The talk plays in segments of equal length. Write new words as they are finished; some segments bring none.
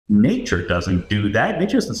nature doesn't do that.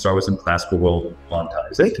 Nature doesn't start with some classical world and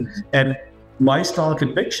quantize it. And my strong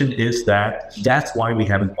conviction is that that's why we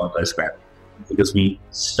haven't quantized gravity, because we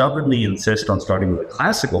stubbornly insist on starting with a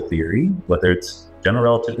classical theory, whether it's general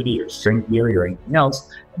relativity or string theory or anything else,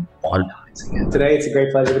 and quantizing it. Today, it's a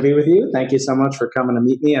great pleasure to be with you. Thank you so much for coming to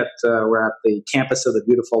meet me. We're at the campus of the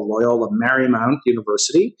beautiful Loyola Marymount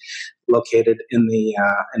University, located in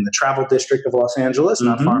the travel district of Los Angeles,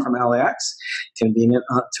 not far from LAX, convenient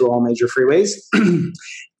to all major freeways.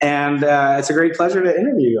 And it's a great pleasure to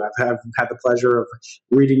interview you. I've had the pleasure of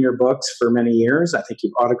reading your books for many years. I think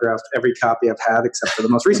you've autographed every copy I've had except for the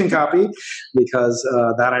most recent copy, because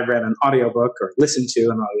that I read an audiobook or listened to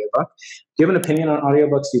an audiobook. Do you have an opinion on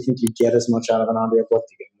audiobooks? Do you think you get as much out of an audiobook?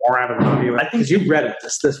 Do you get more out of an audiobook? I think you read it.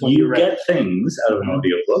 This one you read get things out of an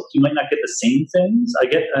audiobook. You might not get the same things. I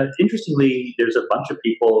get, interestingly, there's a bunch of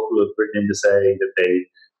people who have written in to say that they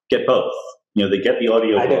get both. You know, they get the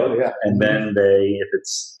audiobook, and then if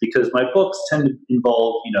it's, because my books tend to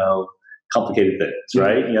involve, complicated things,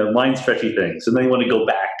 right? Mind stretchy things. And then you want to go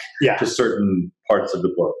back to certain parts of the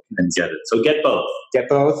book and get it. So get both. Get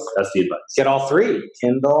both. That's the advice. Get all three.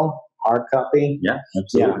 Kindle, hard copy. Yeah,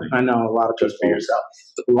 absolutely. Yeah, I know a lot of people. Just for yourself.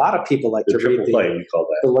 A lot of people like the to read play, we call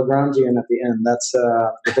that. the Lagrangian at the end. That's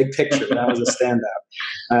the big picture. That was a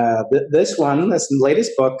standout. This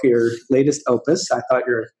latest book, your latest opus, I thought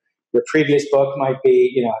your previous book might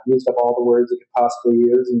be, used up all the words you could possibly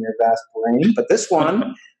use in your vast brain. But this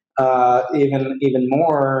one, even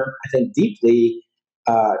more, I think, deeply,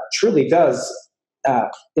 truly does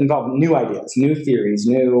involve new ideas, new theories,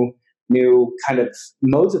 new kind of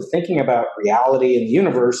modes of thinking about reality and the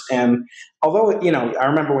universe. And although, I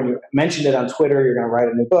remember when you mentioned it on Twitter, you're going to write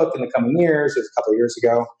a new book in the coming years. It was a couple of years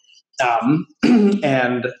ago.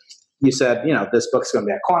 And you said, this book's going to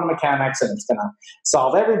be about quantum mechanics and it's going to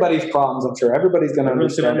solve everybody's problems. I'm sure everybody's going to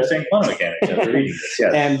understand quantum mechanics after reading this.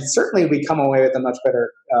 Yes. And certainly we come away with a much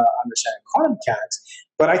better understanding of quantum mechanics.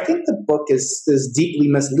 But I think the book is deeply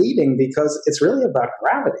misleading because it's really about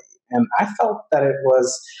gravity. And I felt that it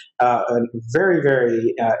was a very,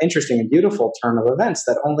 very interesting and beautiful turn of events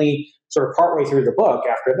that only sort of partway through the book,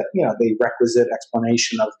 after the requisite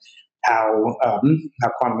explanation of how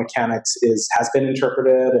quantum mechanics has been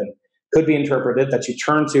interpreted and could be interpreted, that you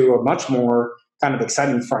turn to a much more kind of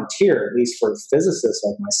exciting frontier, at least for physicists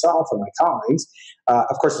like myself and my colleagues.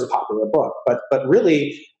 Of course, it's a popular book, but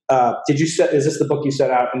really, is this the book you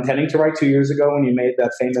set out intending to write 2 years ago when you made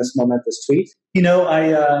that famous momentous tweet?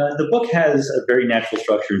 The book has a very natural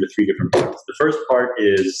structure into three different parts. The first part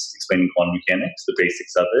is explaining quantum mechanics, the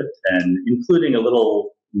basics of it, and including a little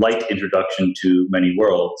light introduction to many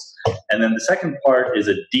worlds. And then the second part is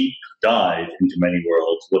a deep dive into many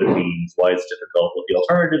worlds, what it means, why it's difficult, what the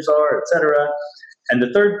alternatives are, etc. And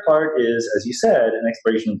the third part is, as you said, an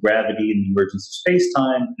exploration of gravity and the emergence of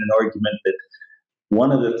space-time, and an argument that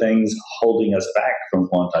one of the things holding us back from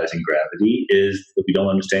quantizing gravity is that we don't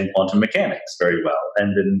understand quantum mechanics very well.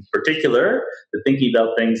 And in particular, the thinking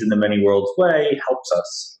about things in the many worlds way helps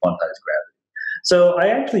us quantize gravity. So I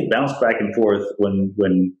actually bounced back and forth when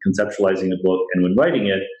conceptualizing a book and when writing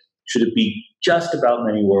it. Should it be just about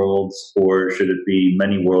many worlds, or should it be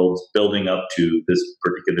many worlds building up to this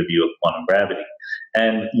particular view of quantum gravity?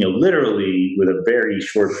 And, literally with a very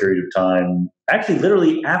short period of time, actually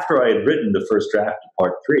literally after I had written the first draft of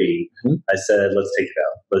part 3, I said, let's take it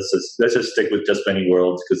out. Let's just stick with just many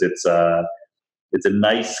worlds, because it's a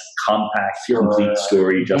nice, compact, complete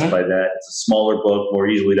story just by that. It's a smaller book, more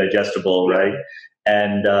easily digestible, right?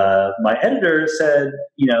 And my editor said,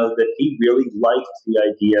 that he really liked the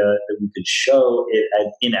idea that we could show it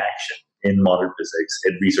in action in modern physics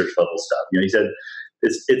and research level stuff. He said,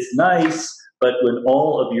 it's nice, but when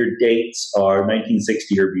all of your dates are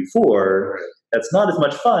 1960 or before, that's not as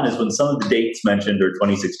much fun as when some of the dates mentioned are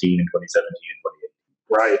 2016 and 2017 and 2018.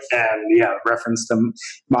 Right, and reference to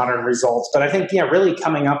modern results. But I think, really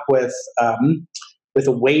coming up with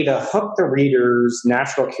a way to hook the reader's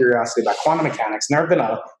natural curiosity about quantum mechanics. And there have been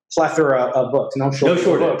a plethora of books, no shortage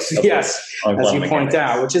of books. Yes, as you point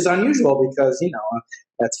out, which is unusual because,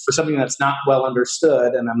 that's for something that's not well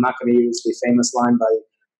understood. And I'm not going to use the famous line by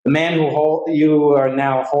the man who hold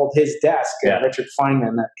his desk, Richard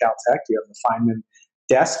Feynman at Caltech. You have the Feynman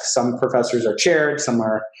desk. Some professors are chaired, some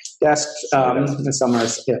are desks, and some are.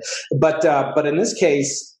 Yeah. But in this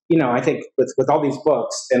case, I think with all these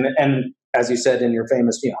books, and as you said in your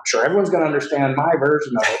famous, I'm sure everyone's going to understand my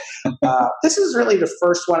version of it. This is really the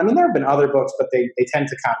first one. I mean, there have been other books, but they tend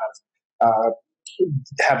to kind of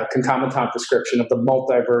have a concomitant description of the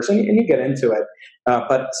multiverse, and you get into it.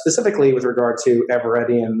 But specifically with regard to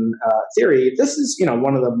Everettian theory, this is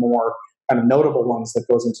one of the more kind of notable ones that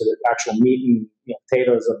goes into the actual meat and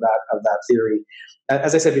potatoes of that theory.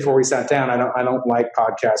 As I said before we sat down, I don't like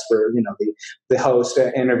podcasts where the host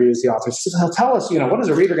interviews the author. So he'll tell us what is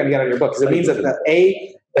a reader going to get out of your book, because it means that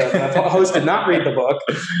the host did not read the book.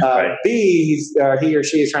 Right. B, he or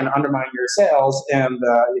she is trying to undermine your sales, and I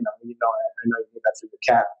know you need that for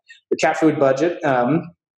your cat food budget.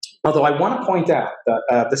 Although I want to point out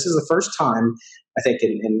that this is the first time, I think,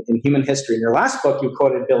 in human history. In your last book, you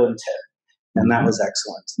quoted Bill and Ted, and that was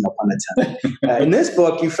excellent, no pun intended. In this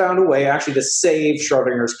book, you found a way actually to save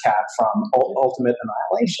Schrodinger's cat from ultimate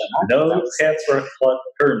annihilation. No cats were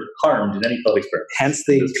harmed in any public experiment. Hence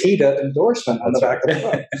the PETA endorsement on the back of the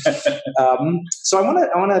book. So I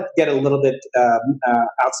want to get a little bit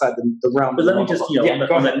outside the realm. But let me just,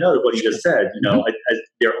 on that note of what you just said,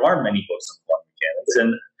 there are many books on quantum mechanics,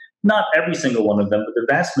 and not every single one of them, but the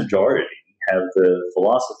vast majority have the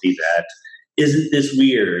philosophy that, isn't this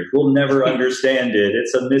weird? We'll never understand it.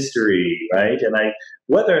 It's a mystery, right? And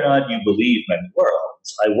whether or not you believe many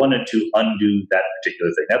worlds, I wanted to undo that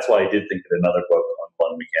particular thing. That's why I did think that another book on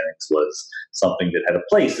quantum mechanics was something that had a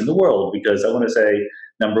place in the world, because I want to say,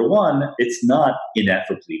 number one, it's not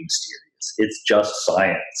ineffably mysterious. It's just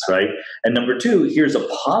science, right? And number two, here's a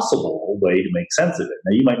possible way to make sense of it.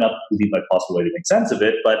 Now, you might not believe my possible way to make sense of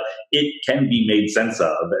it, but it can be made sense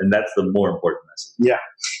of, and that's the more important message.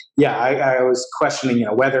 Yeah. I was questioning,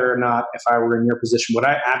 whether or not, if I were in your position, would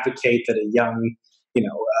I advocate that a young,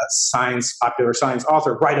 popular science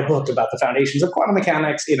author write a book about the foundations of quantum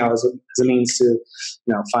mechanics, as a means to,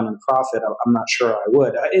 fund and profit? I'm not sure I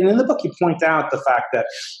would. And in the book, you point out the fact that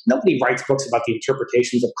nobody writes books about the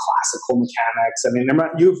interpretations of classical mechanics. I mean,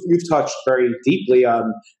 you've touched very deeply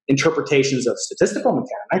on interpretations of statistical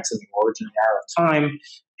mechanics and the origin and error of time.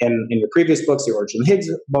 In your previous books, the origin of the Higgs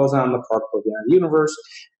boson, the particle beyond the universe,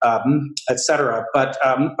 etc. But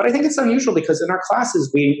I think it's unusual because in our classes,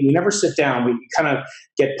 we never sit down. We kind of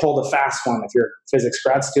get pulled a fast one. If you're a physics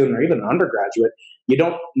grad student or even an undergraduate, you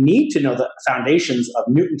don't need to know the foundations of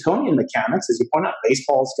Newtonian mechanics. As you point out,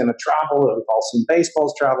 baseball is going to travel. We've all seen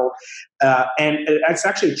baseballs travel. And it's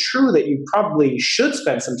actually true that you probably should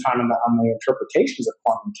spend some time on the interpretations of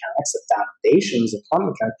quantum mechanics, the foundations of quantum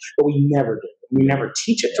mechanics, but we never do. We never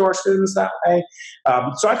teach it to our students that way.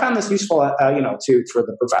 So I found this useful, for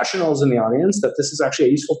the professionals in the audience, that this is actually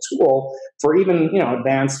a useful tool for even,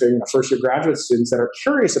 advanced or first-year graduate students that are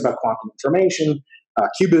curious about quantum information,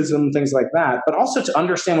 cubism, things like that, but also to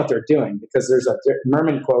understand what they're doing, because there's a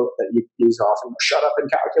Merman quote that you use often: "Shut up and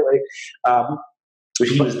calculate."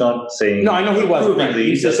 Which he was not saying. No, I know he wasn't. Right.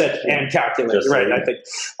 He just said, and calculate. Right. I think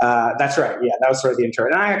that's right. Yeah, that was sort of the intro.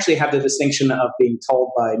 And I actually have the distinction of being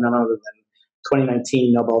told by none other than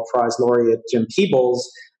 2019 Nobel Prize laureate Jim Peebles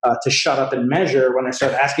to shut up and measure when I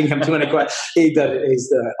started asking him too many questions. He's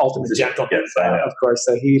the ultimate gentleman, of course.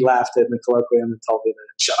 So he laughed at the colloquium and told me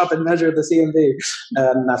to shut up and measure the CMB.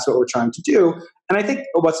 And that's what we're trying to do. And I think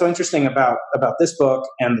what's so interesting about this book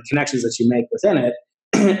and the connections that you make within it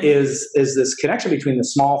is this connection between the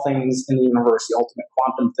small things in the universe, the ultimate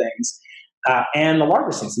quantum things, and the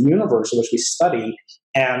larger things, the universe, which we study.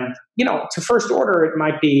 And, to first order, it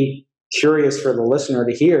might be curious for the listener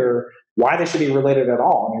to hear why they should be related at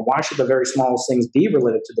all. I mean, why should the very smallest things be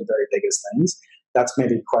related to the very biggest things? That's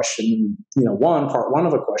maybe question, part one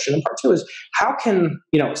of a question. And part two is, how can,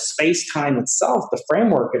 space-time itself, the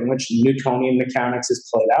framework in which Newtonian mechanics is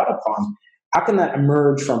played out upon, how can that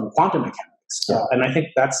emerge from quantum mechanics? And I think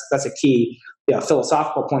that's a key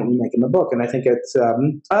philosophical point you make in the book, and I think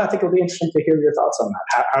it'll be interesting to hear your thoughts on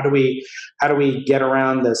that. How do we get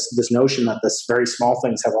around this notion that this very small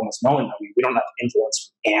things have almost no influence? We don't have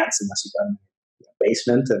influence from ants unless you've done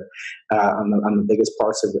basement and on the biggest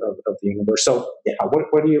parts of the universe. So,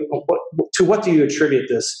 what do you attribute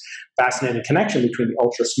this fascinating connection between the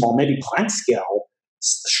ultra small, maybe Planck scale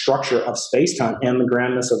structure of space-time and the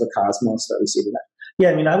grandness of the cosmos that we see today?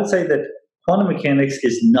 Yeah, I mean, I would say that quantum mechanics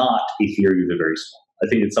is not a theory of the very small. I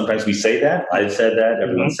think that sometimes we say that. I've said that.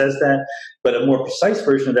 Everyone says that. But a more precise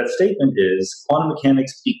version of that statement is quantum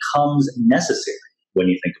mechanics becomes necessary when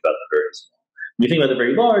you think about the very small. When you think about the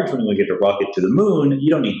very large, when you get a rocket to the moon, you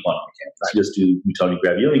don't need quantum mechanics. Right. You just do Newtonian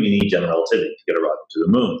gravity. You don't even need general relativity to get a rocket to the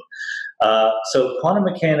moon. So quantum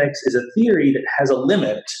mechanics is a theory that has a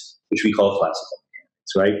limit, which we call classical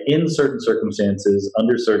mechanics, right? In certain circumstances,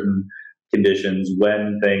 under certain conditions,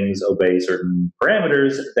 when things obey certain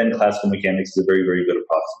parameters, then classical mechanics is a very, very good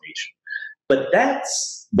approximation. But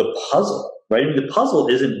that's the puzzle, right? I mean, the puzzle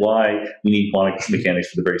isn't why we need quantum mechanics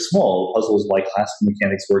for the very small. The puzzle is why classical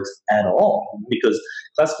mechanics works at all, because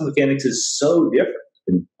classical mechanics is so different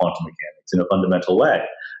than quantum mechanics in a fundamental way.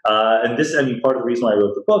 And this, I mean, part of the reason why I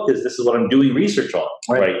wrote the book is this is what I'm doing research on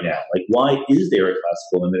right now. Like, why is there a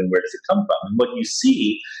classical limit and where does it come from? And what you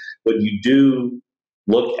see when you do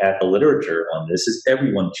look at the literature on this is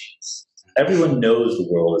everyone cheats. Everyone knows the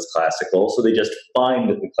world is classical, so they just find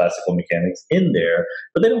the classical mechanics in there,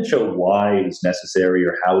 but they don't show why it was necessary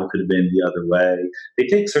or how it could have been the other way. They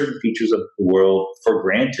take certain features of the world for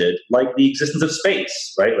granted, like the existence of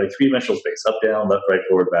space, right? Like three-dimensional space, up, down, left, right,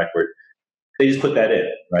 forward, backward. They just put that in,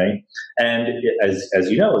 right? And as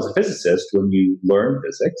you know, as a physicist, when you learn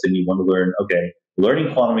physics and you want to learn, okay,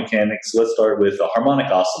 learning quantum mechanics, let's start with a harmonic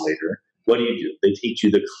oscillator. What do? They teach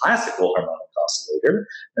you the classical harmonic oscillator,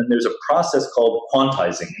 and there's a process called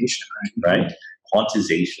quantization, right?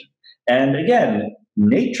 Quantization. And again,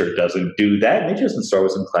 nature doesn't do that. Nature doesn't start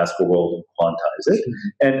with some classical world and quantize it.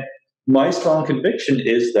 And my strong conviction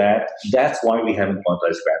is that that's why we haven't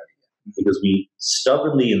quantized gravity, because we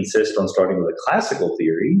stubbornly insist on starting with a classical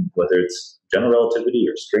theory, whether it's general relativity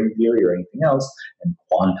or string theory or anything else, and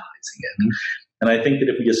quantizing it. And I think that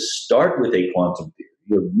if we just start with a quantum theory,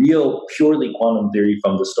 a real purely quantum theory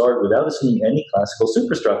from the start without assuming any classical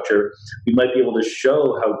superstructure, we might be able to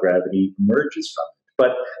show how gravity emerges from it.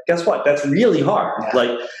 But guess what? That's really hard. Yeah.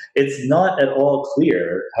 Like, it's not at all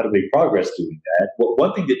clear how to make progress doing that. Well,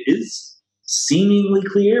 one thing that is seemingly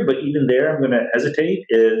clear, but even there I'm going to hesitate,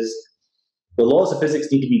 is the laws of physics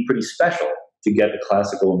need to be pretty special to get the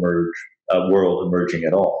classical world emerging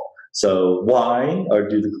at all. So why, or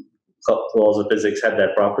do the laws of physics have that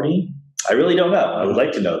property? I really don't know. I would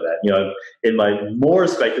like to know that. You know, in my more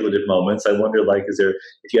speculative moments, I wonder, like, is there,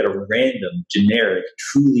 if you had a random, generic,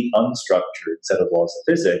 truly unstructured set of laws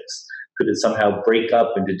of physics, could it somehow break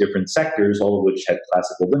up into different sectors, all of which had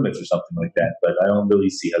classical limits or something like that? But I don't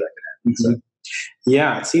really see how that could happen. So.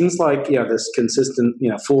 Yeah, it seems like, this consistent,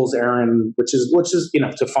 fool's errand, which is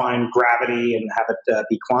to find gravity and have it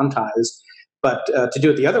be quantized. But to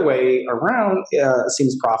do it the other way around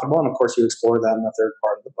seems profitable, and of course you explore that in the third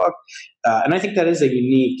part of the book. And I think that is a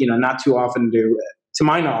unique, not too often to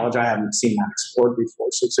my knowledge, I haven't seen that explored before.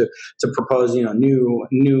 So to propose, new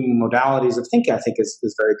modalities of thinking, I think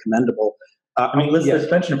is very commendable. I mean, let's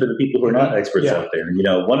mention for the people who are not experts out there.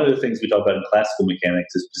 One of the things we talk about in classical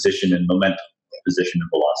mechanics is position and momentum, position and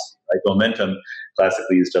velocity. Right? Momentum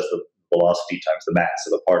classically is just the velocity times the mass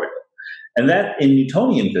of a particle. And that, in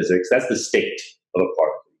Newtonian physics, that's the state of a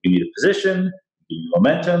particle. You need a position, you need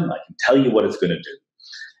momentum, I can tell you what it's going to do.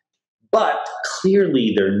 But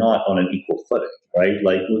clearly they're not on an equal footing, right?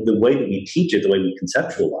 Like, the way that we teach it, the way we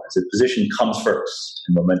conceptualize it, position comes first,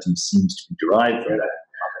 and momentum seems to be derived from that.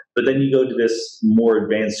 But then you go to this more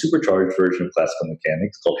advanced supercharged version of classical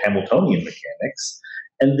mechanics called Hamiltonian mechanics,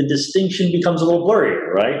 and the distinction becomes a little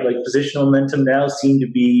blurrier, right? Like, position and momentum now seem to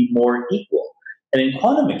be more equal. And in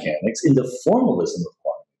quantum mechanics, in the formalism of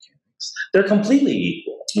quantum mechanics, they're completely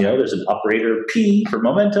equal. There's an operator P for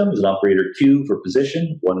momentum, there's an operator Q for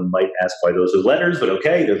position. One might ask why those are letters, but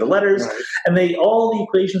okay, they're the letters. Right. And all the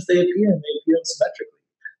equations they appear symmetrically.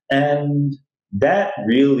 And that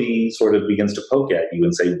really sort of begins to poke at you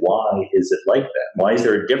and say, why is it like that? Why is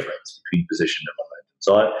there a difference between position and momentum?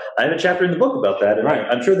 So I have a chapter in the book about that, and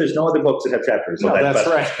I'm sure there's no other books that have chapters on that. That's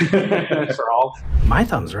right. For all. My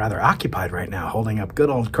thumb's rather occupied right now holding up good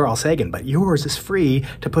old Carl Sagan, but yours is free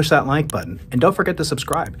to push that like button. And don't forget to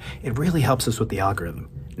subscribe. It really helps us with the algorithm.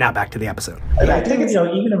 Now back to the episode. And I think,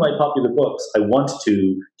 even in my popular books, I want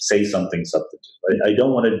to say something substantive. I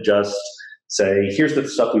don't want to just say, here's the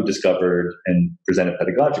stuff we've discovered and present it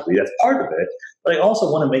pedagogically. That's part of it. But I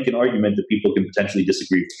also want to make an argument that people can potentially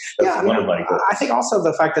disagree with. That's one of my goals. I think also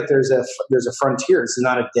the fact that there's a frontier. It's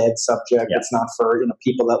not a dead subject. Yeah. It's not for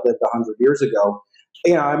people that lived 100 years ago.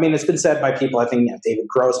 It's been said by people. I think David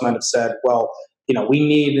Gross might have said, well, we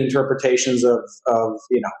need interpretations of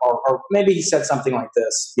or maybe he said something like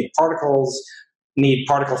this: particles need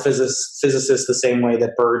particle physicists the same way that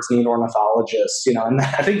birds need ornithologists, and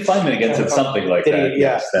I think Feynman again said something like that.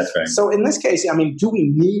 Yes, that's right. So in this case, do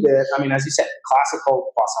we need it? As you said,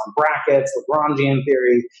 classical Poisson brackets, Lagrangian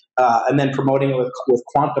theory, and then promoting it with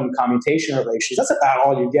quantum commutation relations. That's about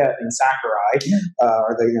all you get in Sakurai,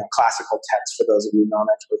 or the classical text for those of you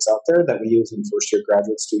non-experts out there that we use in first-year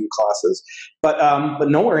graduate student classes. But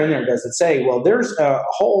nowhere in there does it say, well, there's a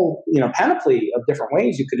whole panoply of different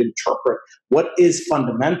ways you could interpret what is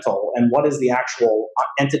fundamental and what is the actual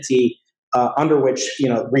entity under which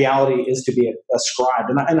reality is to be ascribed.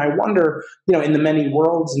 And I wonder, in the many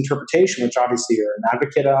worlds interpretation, which obviously you're an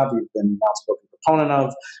advocate of, you've been an outspoken proponent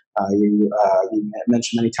of, you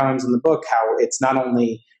mentioned many times in the book how it's not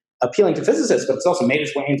only appealing to physicists, but it's also made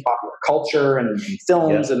its way into popular culture and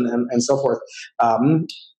films and so forth.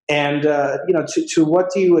 And to what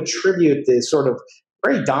do you attribute the sort of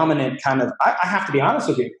very dominant kind of, I have to be honest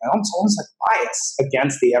with you, it's almost like bias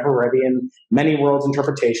against the Everettian many worlds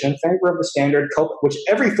interpretation in favor of the standard, which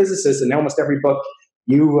every physicist in almost every book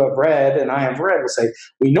you have read and I have read will say,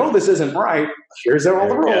 we know this isn't right, here's all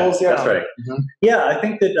the rules. Yeah, that's right. Mm-hmm. Yeah, I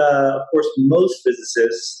think that, of course, most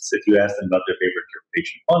physicists, if you ask them about their favorite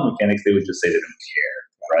interpretation of quantum mechanics, they would just say they don't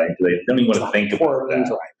care, right? They don't even want to think about that.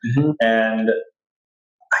 Right. Mm-hmm. And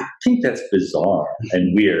I think that's bizarre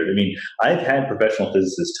and weird. I mean, I've had professional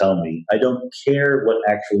physicists tell me, I don't care what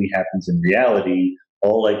actually happens in reality.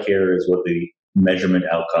 All I care is what the measurement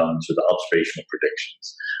outcomes or the observational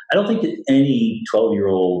predictions. I don't think that any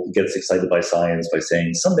 12-year-old gets excited by science by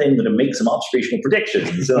saying, someday I'm going to make some observational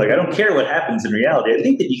predictions. So, I don't care what happens in reality. I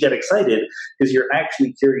think that you get excited because you're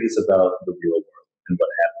actually curious about the real world and what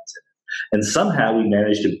happens in it. And somehow we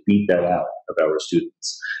managed to beat that out of our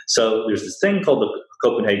students. So there's this thing called the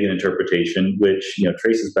Copenhagen interpretation, which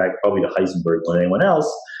traces back probably to Heisenberg more than anyone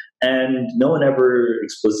else. And no one ever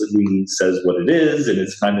explicitly says what it is, and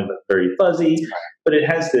it's kind of very fuzzy. But it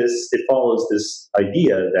follows this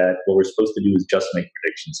idea that what we're supposed to do is just make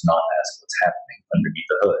predictions, not ask what's happening underneath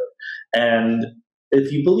the hood. And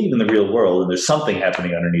if you believe in the real world and there's something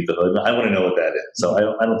happening underneath the hood, I want to know what that is. So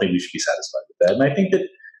I don't think we should be satisfied with that. And I think that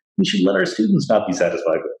we should let our students not be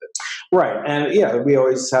satisfied with it. Right. And we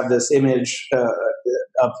always have this image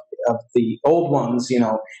of the old ones,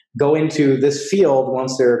 go into this field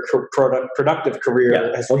once their productive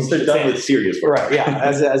career has once they're done with serious work. Right. Yeah.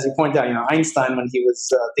 As you point out, Einstein, when he was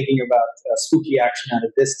thinking about spooky action at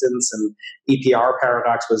a distance, and EPR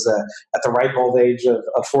paradox was at the ripe old age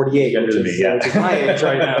of 48, which is my age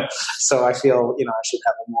right now. So I feel I should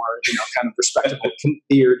have a more kind of respectable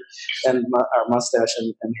beard and our mustache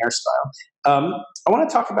and hairstyle. I want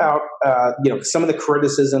to talk about some of the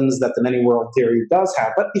criticisms that the many world theory does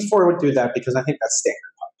have, but before we do that, because I think that's standard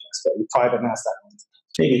podcast, right? You probably haven't asked that one.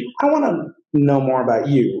 I want to know more about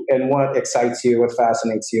you and what excites you, what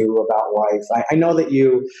fascinates you about life. I know that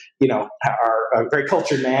you are a very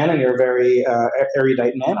cultured man and you're a very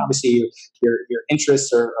erudite man. Obviously, your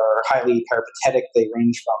interests are highly peripatetic. They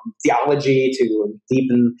range from theology to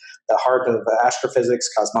deep in the heart of astrophysics,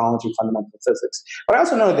 cosmology, fundamental physics. But I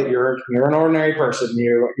also know that you're an ordinary person.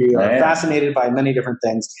 You are fascinated by many different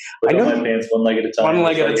things. I know my pants one leg at a time. One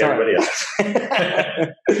leg at a time. Everybody else.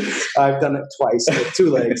 I've done it twice with 2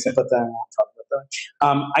 legs, but then I won't talk about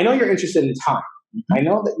that. I know you're interested in time. I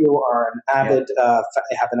know that you are have an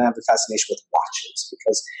avid fascination with watches,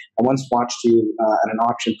 because I once watched you at an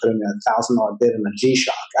auction putting a $1,000 bid in a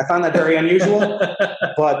G-Shock. I found that very unusual,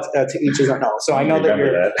 but to each his own. No, so I know that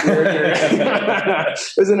you're it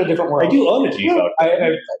was in a different world. I do own a G-Shock.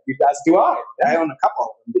 You guys do. I own a couple of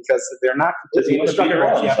them because they're not completely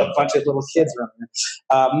indestructible. You have a bunch of little kids around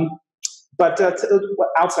here. But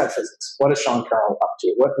outside physics, what is Sean Carroll up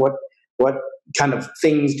to? What kind of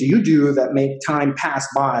things do you do that make time pass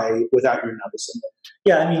by without you noticing it?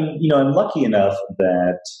 Yeah, I mean, I'm lucky enough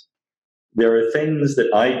that there are things that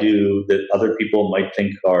I do that other people might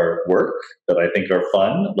think are work, that I think are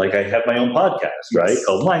fun. Like I have my own podcast, right,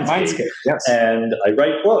 called Mindscape. Yes. And I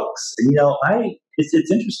write books. And,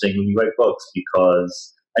 it's interesting when you write books,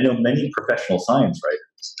 because I know many professional science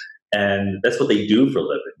writers, and that's what they do for a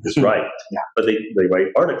living, is write. Yeah. But they write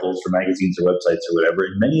articles for magazines or websites or whatever,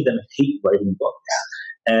 and many of them hate writing books.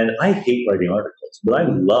 And I hate writing articles, but I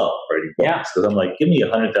love writing books, because I'm like, give me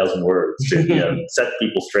 100,000 words to set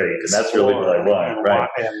people straight, and that's really what I want, right?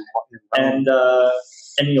 And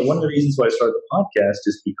one of the reasons why I started the podcast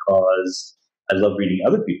is because I love reading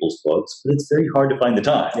other people's books, but it's very hard to find the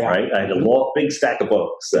time, right? I had a big stack of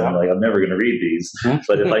books, and I'm like, I'm never going to read these.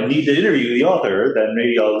 But if I need to interview the author, then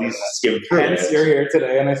maybe I'll at least skim through it. You're here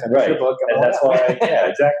today, and I finished your book. And that's why,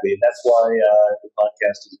 exactly. And that's why the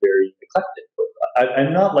podcast is very eclectic.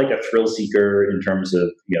 I'm not like a thrill seeker in terms of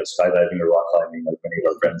skydiving or rock climbing like many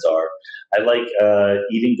of our friends are. I like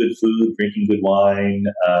eating good food, drinking good wine.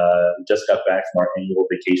 We just got back from our annual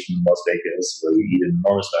vacation in Las Vegas, where we eat an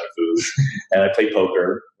enormous amount of food, and I play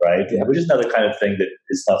poker, right? Yeah. Which is another kind of thing that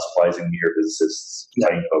is not surprising to hear physicists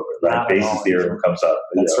playing poker, right? Bayes' theorem comes up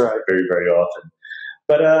very, very often.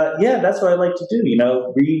 But that's what I like to do.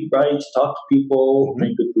 Read, write, talk to people,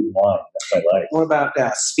 drink good food and wine. That's my life. What about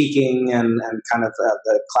speaking and kind of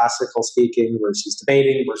the classical speaking versus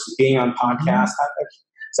debating versus being on podcasts?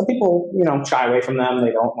 Some people, shy away from them.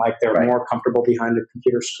 They don't like. They're more comfortable behind a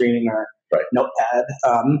computer screen or notepad.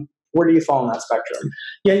 Where do you fall on that spectrum?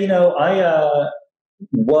 Yeah, I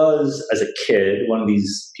was, as a kid, one of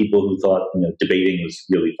these people who thought debating was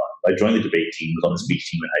really fun. I joined the debate team, was on the speech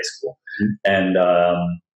team in high school, and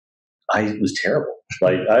I was terrible.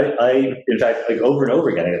 Like in fact, like over and over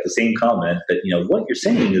again, I got the same comment that, what you're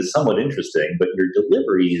saying is somewhat interesting, but your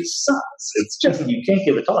delivery is sucks. It's just, you can't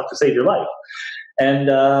give a talk to save your life. And,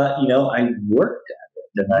 I worked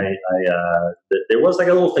at it, and there was like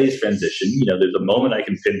a little phase transition. There's a moment I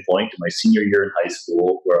can pinpoint in my senior year in high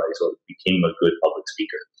school where I sort of became a good public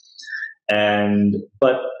speaker. And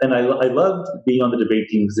I loved being on the debate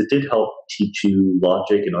team because it did help teach you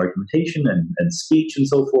logic and argumentation and speech and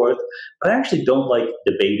so forth. But I actually don't like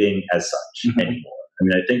debating as such anymore. I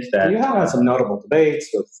mean, I think that you have had some notable debates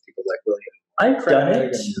with people like William. I've done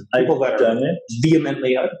it. People that are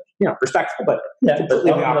vehemently, respectful, but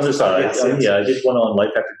completely on the other side. Yes. I did one on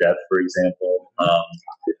life after death, for example. I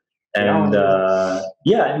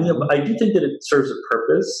do think that it serves a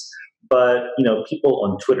purpose. But, people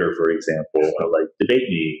on Twitter, for example, are like, debate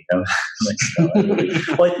me. I'm like, no,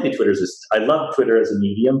 I think I love Twitter as a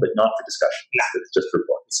medium, but not for discussion. It's just for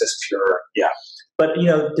fun. It's just pure, yeah. But,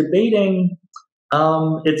 debating,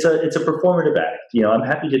 it's a performative act. I'm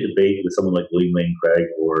happy to debate with someone like William Lane Craig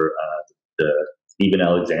or Stephen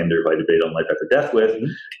Alexander, who I debate on Life After Death with,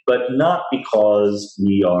 but not because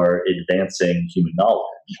we are advancing human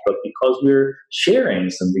knowledge, but because we're sharing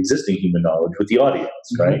some existing human knowledge with the audience,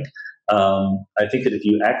 right? I think that if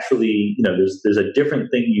you actually, there's a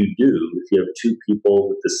different thing you do if you have two people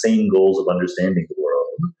with the same goals of understanding the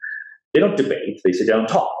world. They don't debate, they sit down and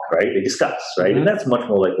talk, right? They discuss, right? And that's much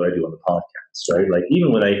more like what I do on the podcast, right? Like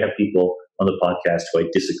even when I have people on the podcast who I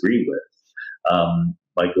disagree with,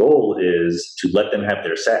 my goal is to let them have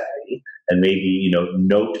their say and maybe,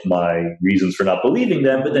 note my reasons for not believing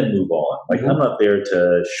them, but then move on. Like I'm not there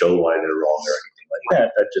to show why they're wrong or anything like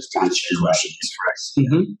that. That just is not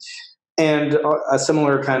interest. And a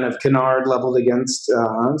similar kind of canard leveled against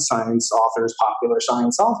science authors, popular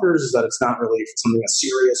science authors, is that it's not really something a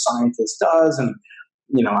serious scientist does. And,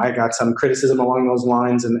 I got some criticism along those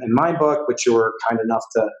lines in my book, which you were kind enough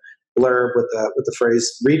to blurb with the phrase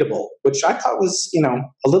readable, which I thought was,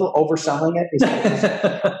 a little overselling it. It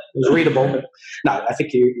was readable. But no, I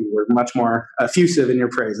think you were much more effusive in your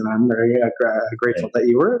praise, and I'm very grateful that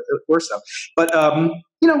you were so. But,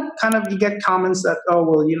 kind of you get comments that, oh,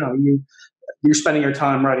 well, you're spending your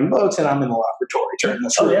time writing books, and I'm in the laboratory during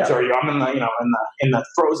this, or I'm in the, in the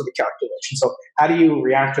throes of a calculation. So how do you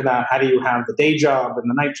react to that? How do you have the day job and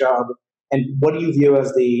the night job? And what do you view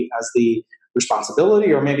as the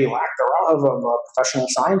responsibility or maybe lack thereof of a professional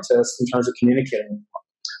scientist in terms of communicating?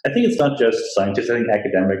 I think it's not just scientists. I think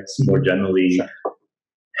academics more generally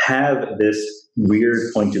have this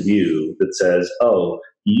weird point of view that says, oh,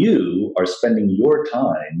 you are spending your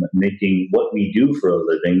time making what we do for a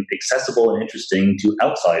living accessible and interesting to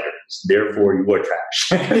outsiders. Therefore, you are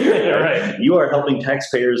trash. Right? You are helping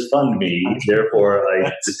taxpayers fund me. Therefore,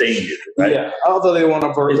 I disdain you. Right? Yeah. Although they won't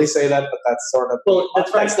overtly say that, but that's sort of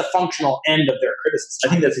that's the functional end of their criticism. I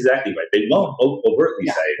think that's exactly right. They won't overtly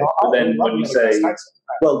say it. But then when you say,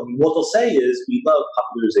 well, what they'll say is, we love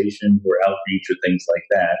popularization or outreach or things like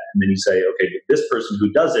that. And then you say, okay, this person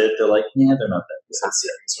who does it, they're like, yeah, they're not that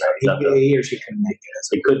serious. Right? He or she can make it as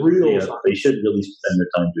a real they should really spend their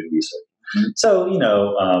time doing research. So,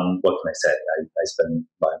 what can I say? I spend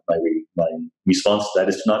my response to that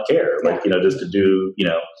is to not care. Like, just to do,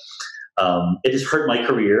 it has hurt my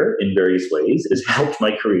career in various ways. It has helped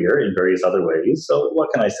my career in various other ways. So what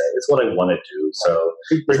can I say? It's what I want to do. So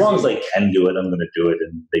as long as I can do it, I'm going to do it,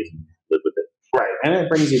 and they can live with it. Right. And it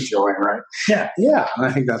brings you joy, right? Yeah. Yeah. And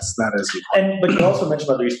I think that is important. But you also mentioned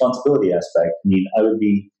about the responsibility aspect. I mean, I would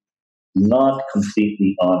be not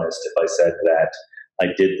completely honest if I said that I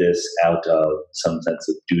did this out of some sense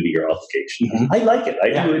of duty or obligation. I like it.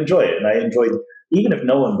 I do enjoy it. And I enjoyed, even if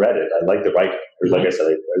no one read it, I like the writing. Or like I said,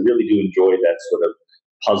 I really do enjoy that sort of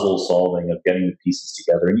puzzle solving of getting the pieces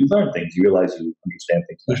together. And you learn things. You realize you understand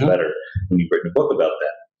things much better when you've written a book about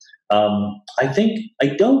that. I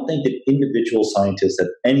don't think that individual scientists have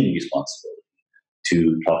any responsibility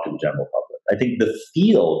to talk to the general public. I think the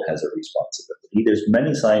field has a responsibility. There's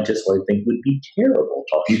many scientists who I think would be terrible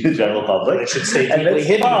talking to the general public. They should stay deeply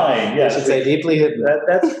hidden. Fine. Yeah, they should stay deeply hidden.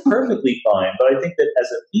 That's perfectly fine. But I think that as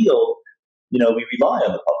a field, we rely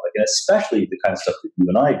on the public, and especially the kind of stuff that you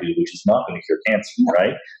and I do, which is not going to cure cancer,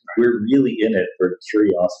 right? We're really in it for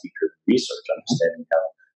curiosity-driven research, understanding how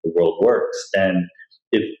the world works. And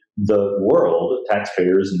if the world,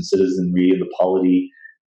 taxpayers and citizenry and the polity,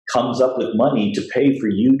 comes up with money to pay for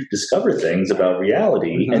you to discover things about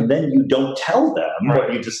reality, and then you don't tell them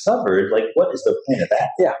what you discovered, like, what is the point of that?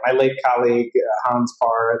 Yeah, my late colleague, Hans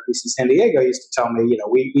Parr at UC San Diego used to tell me,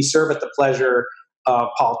 we serve at the pleasure of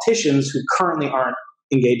politicians who currently aren't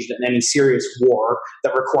engaged in any serious war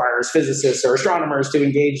that requires physicists or astronomers to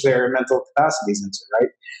engage their mental capacities into, right?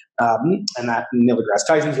 And that Neil deGrasse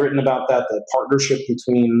Tyson's written about that, the partnership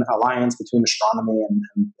alliance between astronomy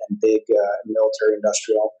and big military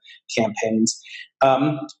industrial campaigns.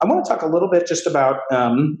 I want to talk a little bit just about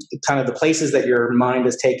kind of the places that your mind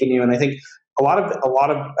has taken you. And I think a lot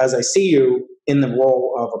of, as I see you in the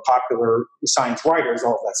role of a popular science writer,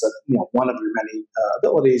 all of that's one of your many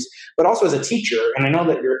abilities, but also as a teacher. And I know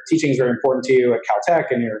that your teaching is very important to you at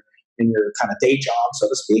Caltech and in your kind of day job, so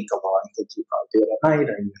to speak, although I think you probably do it at night,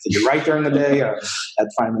 or you think you write during the day or at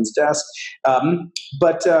Feynman's desk.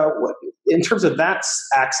 But in terms of that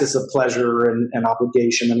axis of pleasure and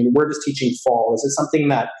obligation, I mean, where does teaching fall? Is it something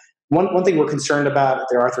that, one thing we're concerned about at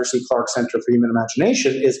the Arthur C. Clarke Center for Human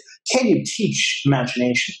Imagination is, can you teach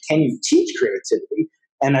imagination? Can you teach creativity?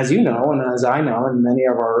 And as you know, and as I know, and many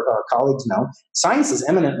of our colleagues know, science is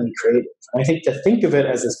eminently creative. And I think to think of it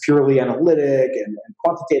as this purely analytic and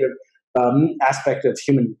quantitative aspect of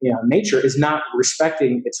human nature is not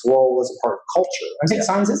respecting its role as a part of culture. I think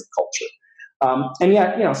science is culture. And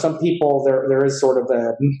yet, some people, there is sort of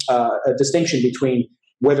a distinction between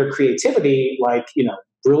whether creativity, like,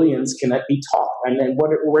 brilliance, can that be taught? And then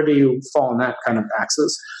where do you fall on that kind of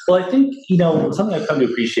axis? Well, I think, something I've come to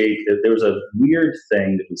appreciate, that there was a weird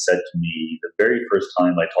thing that was said to me the very first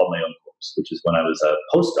time I taught my own course, which is when I was a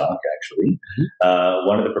postdoc, actually. Mm-hmm.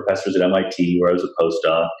 One of the professors at MIT, where I was a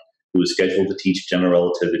postdoc, who was scheduled to teach general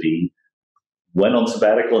relativity, went on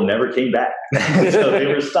sabbatical and never came back. So they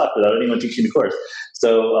were stuck without anyone teaching the course.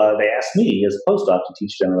 So they asked me as a postdoc to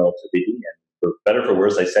teach general relativity, and for better or for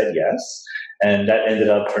worse, I said yes. And that ended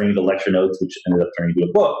up turning into lecture notes, which ended up turning into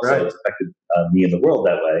a book. Right. So it's affected me in the world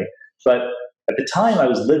that way. But at the time, I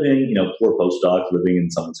was living, poor postdoc, living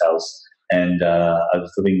in someone's house. And I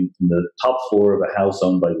was living in the top floor of a house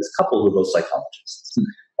owned by this couple who were both psychologists.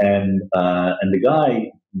 And the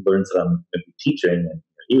guy learns that I'm going to be teaching, and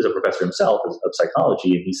he was a professor himself of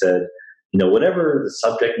psychology, and he said, whatever the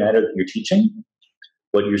subject matter that you're teaching,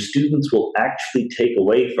 what your students will actually take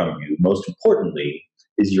away from you, most importantly,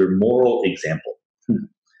 is your moral example.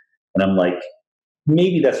 And I'm like,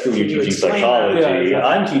 maybe that's true when you're teaching psychology. Yeah, exactly.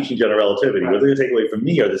 I'm teaching general relativity. Right. What they're going to take away from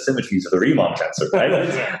me are the symmetries of the Riemann tensor,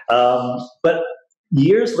 right? But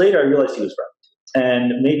years later, I realized he was right.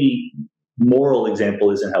 And maybe moral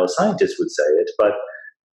example isn't how a scientist would say it, but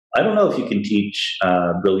I don't know if you can teach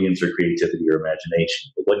brilliance or creativity or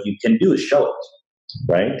imagination. But what you can do is show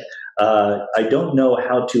it, right? I don't know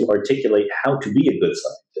how to articulate how to be a good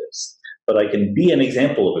scientist, but I can be an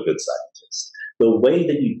example of a good scientist. The way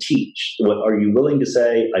that you teach, are you willing to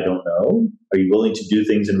say, I don't know? Are you willing to do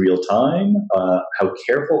things in real time? How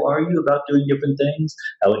careful are you about doing different things?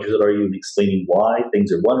 How interested are you in explaining why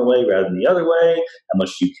things are one way rather than the other way? How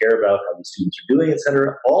much do you care about how the students are doing, et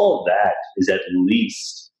cetera? All of that is at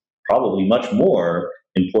least probably much more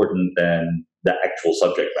important than the actual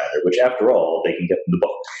subject matter, which after all, they can get from the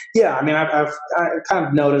book. Yeah, I mean, I've kind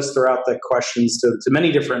of noticed throughout the questions to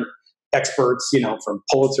many different experts, from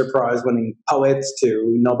Pulitzer Prize winning poets to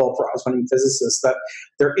Nobel Prize winning physicists, that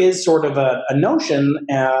there is sort of a notion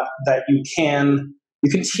that you can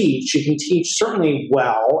teach certainly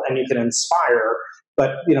well, and you can inspire,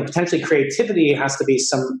 but potentially creativity has to be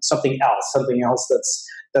something else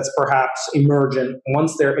that's perhaps emergent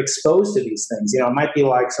once they're exposed to these things. It might be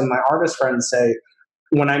like some of my artist friends say,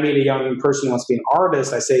 when I meet a young person who wants to be an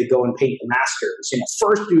artist, I say, go and paint the masters.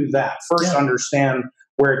 First do that. First understand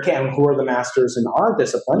where it can, who are the masters in our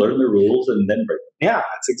discipline. Learn the rules and then break them. Yeah,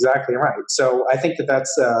 that's exactly right. So I think that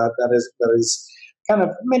is kind of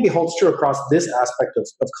maybe holds true across this aspect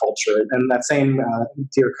of culture. And that same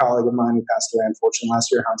dear colleague of mine who passed away, unfortunately, last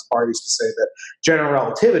year, Hans Parr, used to say that general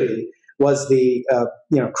relativity was the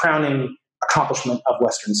crowning accomplishment of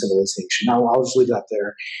Western civilization. I'll just leave that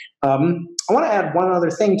there. I want to add one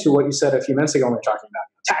other thing to what you said a few minutes ago when we were talking about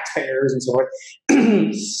taxpayers and so forth.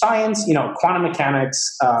 Science, quantum mechanics,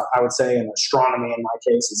 I would say, and astronomy in my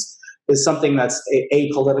case is something that's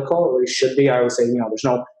apolitical, or it should be. I always say, there's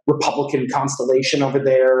no Republican constellation over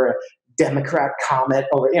there, Democrat comet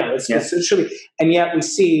over, it should be. And yet we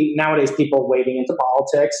see nowadays people wading into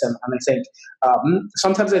politics, and I think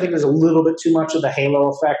sometimes I think there's a little bit too much of the halo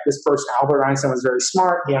effect. This person, Albert Einstein, was very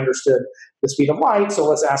smart. He understood the speed of light, so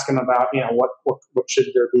let's ask him about what should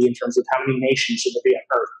there be in terms of how many nations should there be on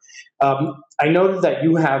Earth. I noted that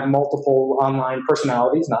you have multiple online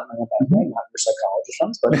personalities, not in a bad way, not your psychologist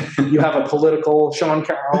ones, but you have a political Sean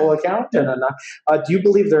Carroll account. And do you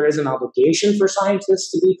believe there is an obligation for scientists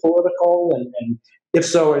to be political? And if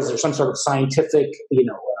so, is there some sort of scientific,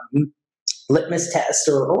 litmus test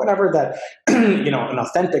or whatever that an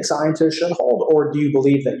authentic scientist should hold, or do you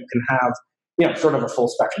believe that you can have, sort of a full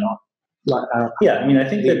spectrum? Yeah, I mean, I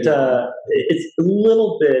think that it's a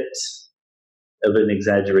little bit of an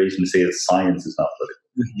exaggeration to say that science is not political.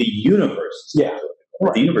 The universe is not political.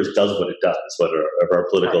 Right. The universe does what it does, whatever our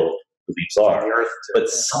political beliefs are. But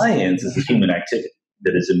science is a human activity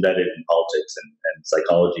that is embedded in politics and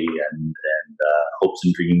psychology and hopes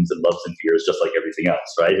and dreams and loves and fears, just like everything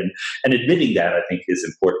else, right? And admitting that, I think, is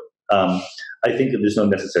important. I think that there's no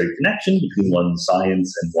necessary connection between one's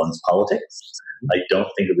science and one's politics. I don't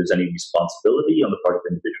think that there's any responsibility on the part of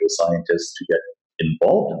individual scientists to get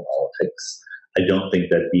involved in politics. I don't think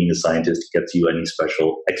that being a scientist gets you any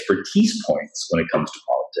special expertise points when it comes to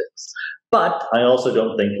politics. But I also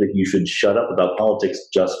don't think that you should shut up about politics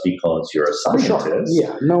just because you're a scientist. Sure.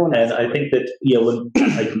 Yeah, no one. And I think that, when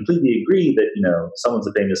I completely agree that, someone's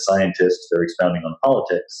a famous scientist, they're expounding on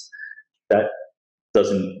politics,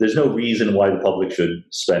 there's no reason why the public should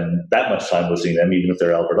spend that much time listening to them, even if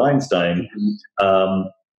they're Albert Einstein.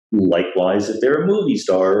 Likewise, if they're a movie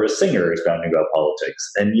star or a singer expounding about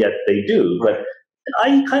politics, and yet they do. But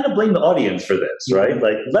I kind of blame the audience for this, right?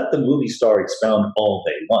 Like, let the movie star expound all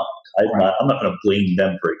they want. I'm not going to blame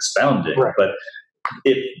them for expounding. Right. But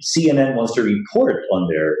if CNN wants to report on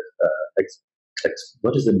their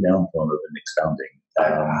what is the noun form of an expounding?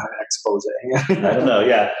 Expose. I don't know.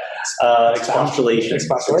 Yeah, expostulations.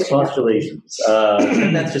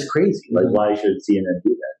 And that's just crazy. Like, why should CNN do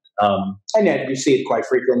that? And yet you see it quite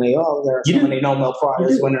frequently. Oh, there are so many Nobel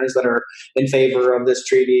Prize winners that are in favor of this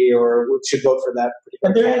treaty or should vote for that.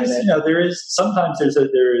 And there is sometimes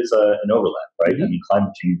there is an overlap, right? I mean,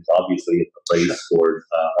 climate change is obviously a place for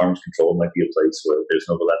arms control might be a place where there's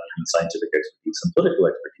an overlap between scientific expertise and political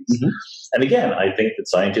expertise. And again, I think that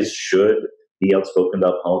scientists should be outspoken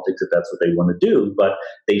about politics if that's what they want to do, but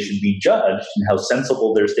they should be judged in how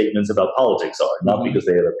sensible their statements about politics are, not because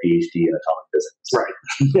they have a PhD in atomic physics. Right.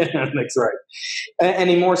 That's right.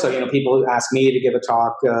 Any more so, people ask me to give a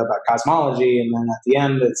talk about cosmology, and then at the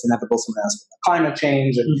end, it's inevitable someone asks about climate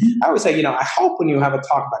change. And I always say, I hope when you have a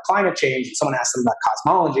talk about climate change and someone asks them about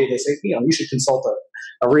cosmology, they say, you should consult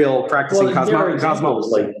a real practicing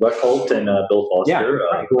cosmologist. Like Rush Holt and Bill Foster,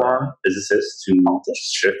 who are physicists who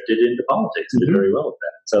shifted into politics and did very well with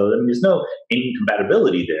that. So there's no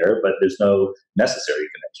incompatibility there, but there's no necessary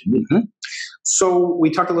connection. So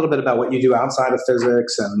we talked a little bit about what you do outside of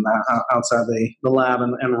physics and outside the lab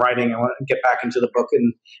and writing. I want to get back into the book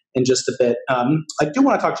in just a bit. I do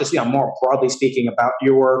want to talk just more broadly speaking about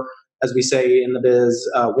your, as we say in the biz,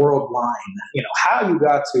 world line. How you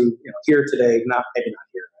got to here today, maybe not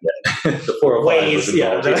here. The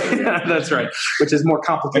 405 that's right, which is more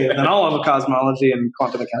complicated than all of cosmology and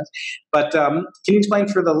quantum mechanics. But can you explain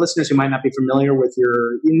for the listeners who might not be familiar with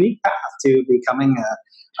your unique path to becoming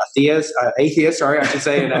atheist, I should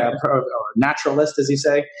say, or naturalist, as you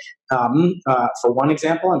say, for one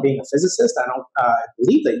example, and being a physicist? I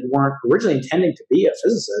believe that you weren't originally intending to be a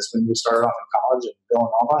physicist when you started off in college at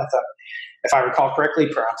Villanova. I thought, if I recall correctly,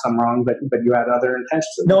 perhaps I'm wrong, but you had other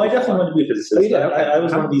intentions. No, I definitely wanted to be a physicist. I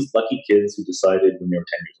was one of these lucky kids who decided when they were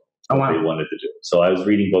 10 years old what they wanted to do. So I was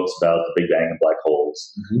reading books about the Big Bang and black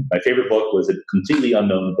holes. My favorite book was a completely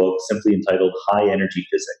unknown book simply entitled High Energy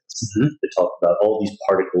Physics. That talked about all these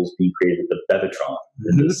particles being created at the Bevatron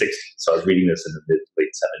in the 60s. So I was reading this in the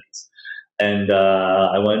mid-late 70s. And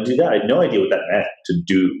I wanted to do that. I had no idea what that meant, to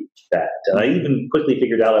do that. And I even quickly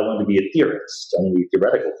figured out I wanted to be a theorist. I wanted to be a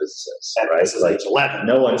theoretical physicist, right? Like 11.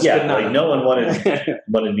 No one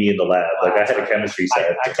wanted me in the lab. Like, I had a chemistry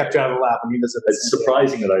set. I kept you out of the lab when you visited. It's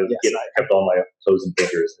surprising that I kept all my toes and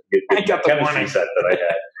fingers. I got the chemistry set that I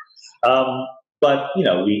had. But I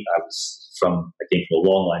came from a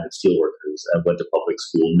long line of steelworkers. I went to public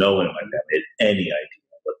school. No one in my family had any idea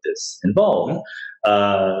what this involved.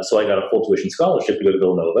 So I got a full tuition scholarship to go to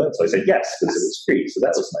Villanova. And so I said yes, because it was free. So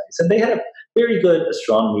that was nice. And they had a very good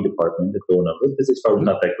astronomy department at Villanova. The physics part was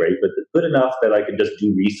not that great, but good enough that I could just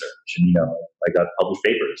do research. And, I got published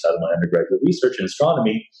papers out of my undergraduate research in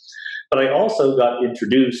astronomy. But I also got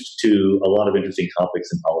introduced to a lot of interesting topics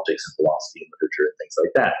in politics and philosophy and literature and things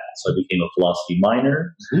like that. So I became a philosophy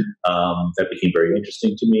minor. That became very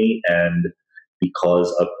interesting to me. And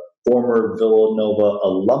because a former Villanova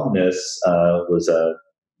alumnus was a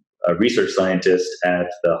research scientist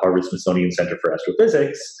at the Harvard-Smithsonian Center for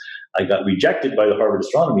Astrophysics, I got rejected by the Harvard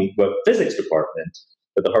physics department,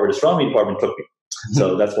 but the Harvard astronomy department took me.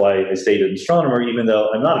 So that's why I stayed an astronomer, even though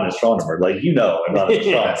I'm not an astronomer. I'm not an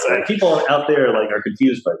astronomer. People out there are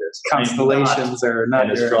confused by this. Constellations are not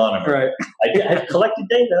an astronomer. Right. I collected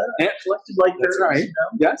data. I collected That's right.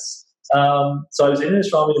 Yes. So I was in an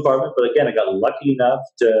astronomy department, but again, I got lucky enough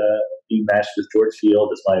to be matched with George Field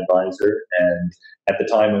as my advisor. And at the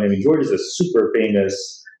time, I mean, George is a super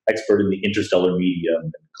famous expert in the interstellar medium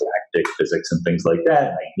and galactic physics and things like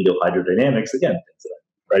that, magnetohydrodynamics, again, things that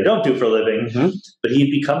I don't do for a living. But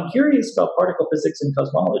he'd become curious about particle physics and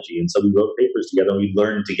cosmology. And so we wrote papers together and we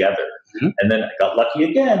learned together. And then I got lucky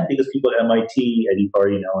again because people at MIT, Eddie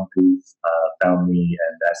Party and Alan Guth, found me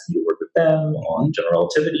and asked me to work with them on general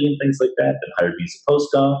relativity and things like that, and hired me as a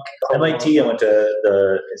postdoc. At MIT, I went to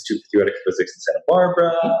the Institute for Theoretical Physics in Santa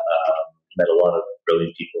Barbara, met a lot of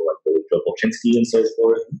brilliant people like Billy Polchinski and so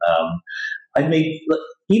forth. I made,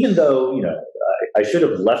 even though, I should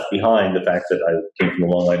have left behind the fact that I came from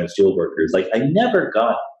a long line of steelworkers, like I never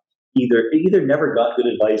got either never got good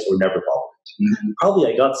advice or never followed it.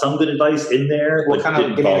 Probably I got some good advice in there. What kind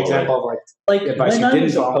of, give me an example of like advice you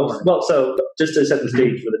didn't follow? Well, so just to set the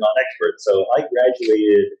stage for the non-expert, so I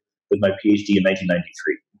graduated with my PhD in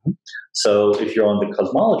 1993. So if you're on the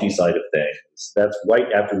cosmology side of things, that's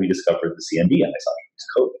right after we discovered the CMB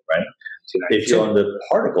anisotropy, COVID, right? If you're on the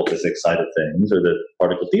particle physics side of things, or the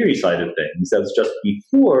particle theory side of things, that was just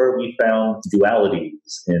before we found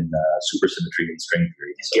dualities in supersymmetry and string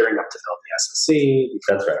theory. So, gearing up to build the SSC.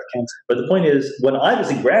 That's right. But the point is, when I was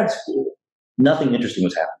in grad school, nothing interesting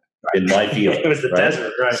was happening in my field. It was the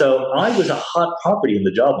desert, right? So I was a hot property in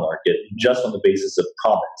the job market just on the basis of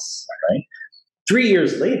promise, right? 3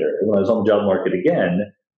 years later, when I was on the job market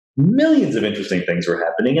again, millions of interesting things were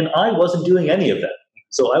happening, and I wasn't doing any of them.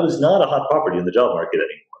 So I was not a hot property in the job market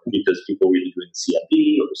anymore because people were either doing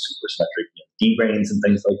CMB or supersymmetric D-branes and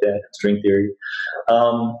things like that, string theory.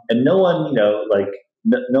 And no one,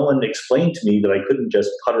 no one explained to me that I couldn't just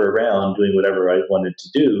putter around doing whatever I wanted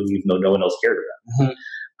to do, even though no one else cared about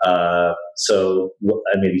it. So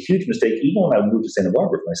I made a huge mistake. Even when I moved to Santa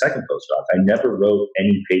Barbara for my second postdoc, I never wrote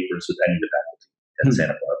any papers with any of the faculty at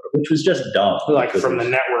Santa Barbara, which was just dumb. Like from the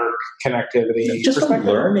network connectivity, just from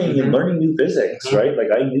learning and learning new physics, right?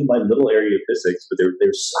 Like I knew my little area of physics, but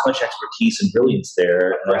there's so much expertise and brilliance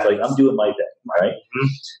there, and I was like, I'm doing my thing, right?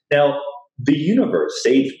 Now the universe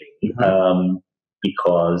saved me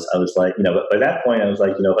because I was like, by that point I was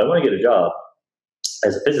like, if I want to get a job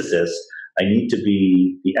as a physicist, I need to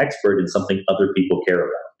be the expert in something other people care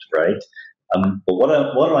about, right? But what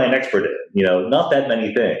am I an expert in? Not that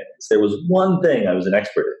many things. There was one thing I was an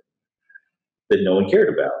expert in that no one cared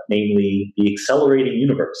about, namely the accelerating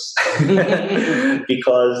universe,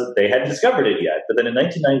 because they hadn't discovered it yet. But then in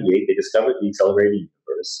 1998, they discovered the accelerating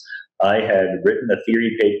universe. I had written a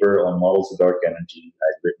theory paper on models of dark energy.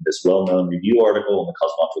 I'd written this well-known review article on the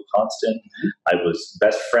cosmological constant. I was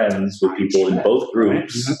best friends with people in both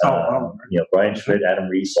groups. Brian Schmidt, Adam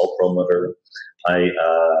Rees, Saul Perlmutter. I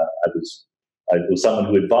was someone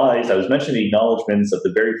who advised. I was mentioning the acknowledgments of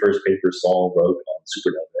the very first paper Saul wrote on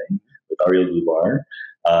supernovae with Ariel Guvar.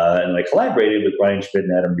 And I collaborated with Brian Schmidt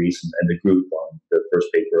and Adam Rees and the group on the first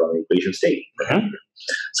paper on the equation of state.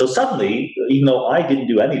 So suddenly, even though I didn't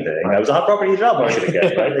do anything, I was a hot property in the job market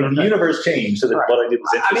again, right? Like the universe changed so that what I did was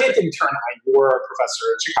interesting. I mean, it didn't turn out. You were a professor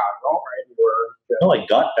at Chicago, right? No, I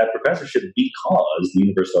got that professorship because the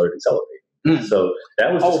universe started accelerating. So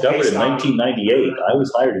that was discovered in 1998. I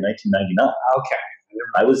was hired in 1999. Okay.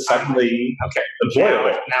 I was suddenly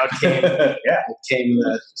employable. Now it came. It came.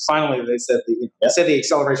 Finally, they said the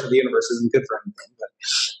acceleration of the universe isn't good for anything, but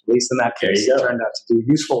at least in that case, it turned out to do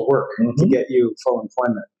useful work to get you full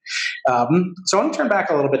employment. So I want to turn back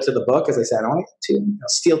a little bit to the book. As I said, I don't want to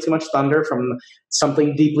steal too much thunder from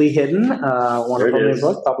Something Deeply Hidden, wonderful new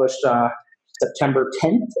book published September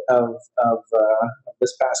 10th of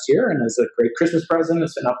this past year, and is a great Christmas present.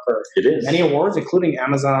 It's been up for many awards, including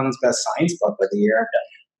Amazon's Best Science Book of the Year,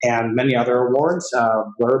 and many other awards.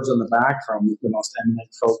 Blurbs on the back from the most eminent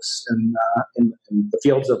folks in the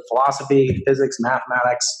fields of philosophy, physics,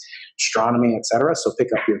 mathematics, astronomy, etc. So pick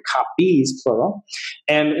up your copies, plural.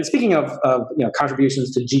 And speaking of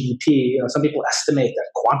contributions to GDP, some people estimate that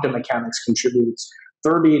quantum mechanics contributes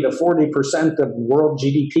 30 to 40% of world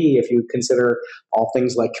GDP if you consider all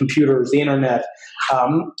things like computers, the internet.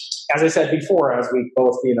 As I said before, as we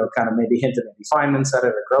both kind of maybe hinted, maybe Feynman said it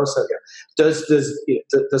or Gross said it,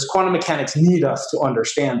 does quantum mechanics need us to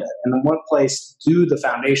understand it? And in what place do the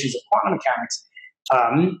foundations of quantum mechanics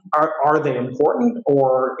are they important,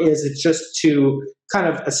 or is it just to kind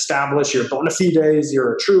of establish your bona fides?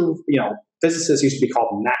 You're a true physicists used to be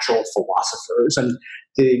called natural philosophers, and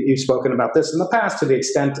you've spoken about this in the past to the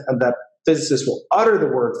extent that physicists will utter the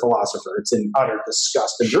word philosopher. It's in utter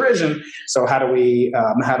disgust and derision. So how do we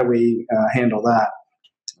handle that?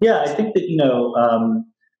 Yeah, I think that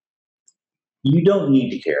you don't need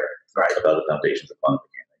to care about the foundations of quantum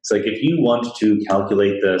It's like if you want to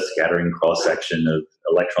calculate the scattering cross-section of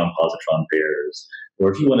electron-positron pairs,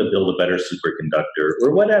 or if you want to build a better superconductor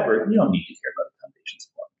or whatever, you don't need to care about the foundations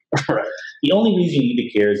of quantum mechanics. The only reason you need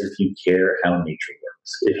to care is if you care how nature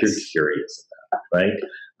works, if you're curious about it,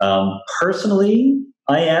 right? Personally,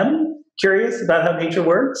 I am curious about how nature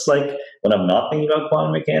works. Like when I'm not thinking about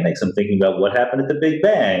quantum mechanics, I'm thinking about what happened at the Big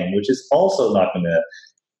Bang, which is also not going to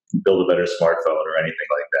build a better smartphone or anything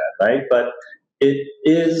like that, right? But it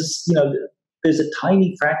is, there's a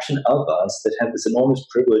tiny fraction of us that have this enormous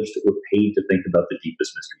privilege that we're paid to think about the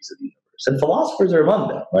deepest mysteries of the universe. And philosophers are among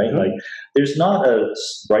them, right? Like there's not a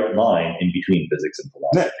bright line in between physics and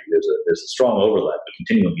philosophy. There's a strong overlap, a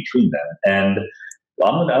continuum between them. And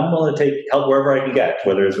I'm willing to take help wherever I can get,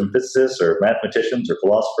 whether it's from physicists or mathematicians or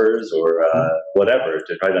philosophers or whatever,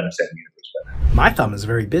 to try to understand the universe better. My thumb is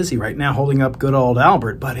very busy right now holding up good old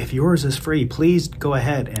Albert, but if yours is free, please go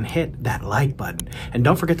ahead and hit that like button. And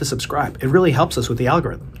don't forget to subscribe. It really helps us with the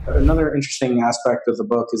algorithm. Another interesting aspect of the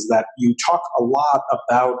book is that you talk a lot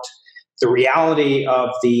about the reality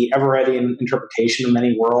of the Everettian interpretation of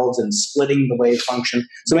many worlds and splitting the wave function.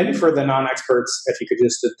 So maybe for the non-experts, if you could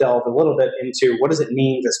just delve a little bit into what does it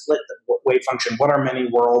mean to split the wave function? What are many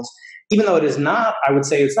worlds? Even though it is not, I would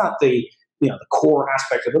say it's not the core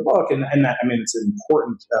aspect of the book, and that, I mean, it's an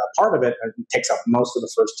important part of it. It takes up most of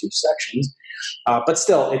the first two sections, but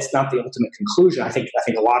still, it's not the ultimate conclusion. I think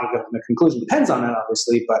a lot of the ultimate conclusion depends on it,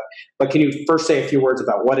 obviously. But can you first say a few words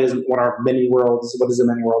about what are many worlds? What is the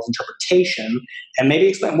many worlds interpretation, and maybe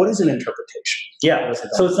explain what is an interpretation? Yeah,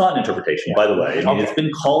 so it's not an interpretation, by the way. I mean, It's been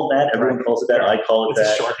called that. Everyone calls it that. I call it that.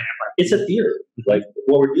 It's a shorthand. It's a theory. Like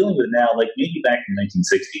what we're dealing with now, like maybe back in the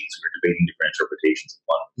 1960s, we were debating different interpretations of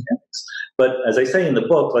quantum mechanics. But as I say in the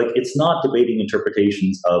book, like it's not debating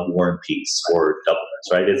interpretations of War and Peace or doublets,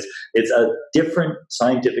 right? It's a different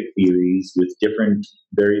scientific theories with different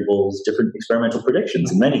variables, different experimental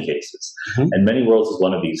predictions in many cases. And many worlds is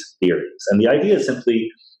one of these theories. And the idea is simply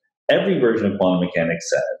every version of quantum mechanics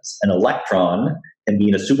says an electron can be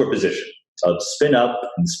in a superposition of spin up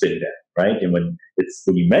and spin down, right? And when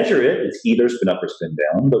you measure it, it's either spin up or spin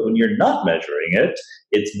down. But when you're not measuring it,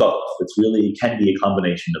 it's both. It can be a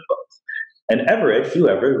combination of both. And Hugh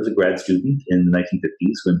Everett, was a grad student in the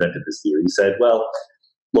 1950s who invented this theory, said, well,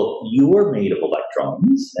 look, you're made of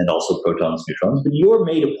electrons and also protons, neutrons, but you're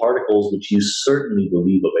made of particles which you certainly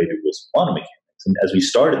believe obey the rules of quantum mechanics. And as we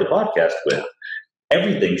started the podcast with,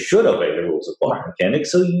 everything should obey the rules of quantum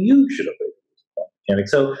mechanics, so you should obey the rules of quantum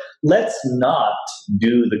mechanics. So let's not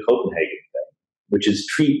do the Copenhagen thing, which is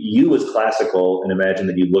treat you as classical and imagine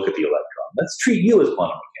that you look at the electron. Let's treat you as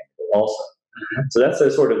quantum mechanical also. So that's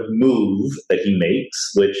a sort of move that he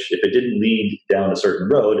makes, which if it didn't lead down a certain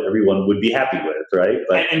road, everyone would be happy with, right?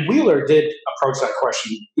 But, and Wheeler did approach that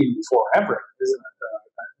question even before Everett, isn't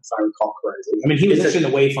it? If I recall correctly. I mean, he was interested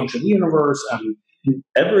in the wave function of the universe.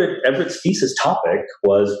 Everett's thesis topic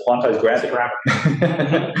was quantized gravity.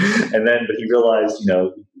 And then, but he realized,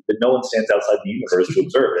 that no one stands outside the universe to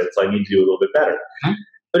observe it, so I need to do a little bit better.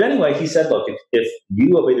 But anyway, he said, look, if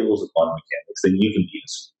you obey the rules of quantum mechanics, then you can be in a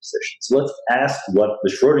superposition. So let's ask what the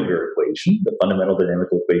Schrödinger equation, the fundamental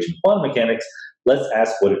dynamical equation of quantum mechanics, let's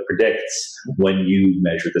ask what it predicts when you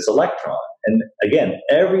measure this electron. And again,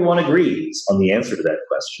 everyone agrees on the answer to that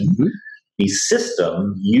question. The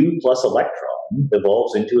system, U plus electron,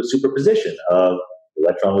 evolves into a superposition of the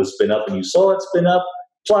electron will spin up and you saw it spin up,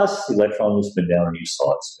 plus the electron will spin down and you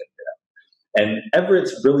saw it spin down. And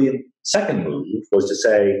Everett's brilliant second move was to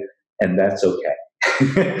say, and that's okay.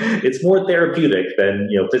 It's more therapeutic than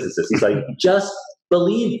physicists. He's like, just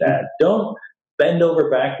believe that. Don't bend over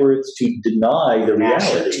backwards to deny the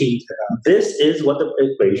reality. This is what the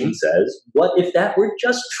equation says. What if that were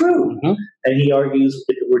just true? And he argues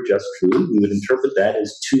if it were just true, we would interpret that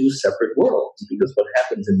as two separate worlds, because what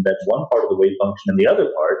happens in that one part of the wave function and the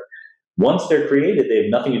other part, once they're created, they have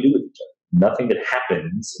nothing to do with each other. Nothing that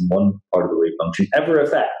happens in one part of the wave function ever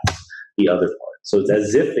affects the other part. So it's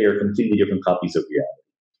as if they are completely different copies of reality.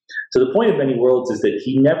 So the point of many worlds is that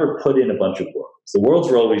he never put in a bunch of worlds. The worlds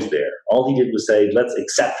were always there. All he did was say, let's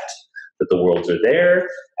accept that the worlds are there,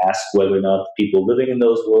 ask whether or not people living in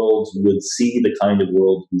those worlds would see the kind of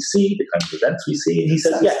world we see, the kind of events we see. And he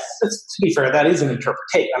says, yes. To be fair, that is an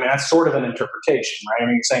interpretation. I mean, that's sort of an interpretation, right? I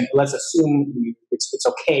mean, you're saying, let's assume it's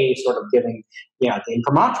okay, sort of giving the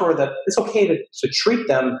imprimatur that it's okay to treat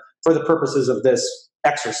them for the purposes of this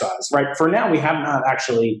exercise, right? For now, we have not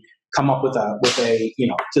actually come up with a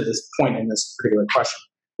to this point in this particular question.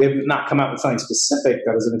 We have not come out with something specific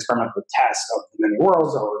that is an experimental test of the many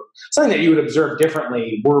worlds or something that you would observe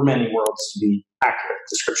differently were many worlds to be accurate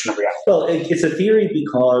description of reality. Well, it's a theory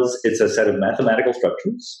because it's a set of mathematical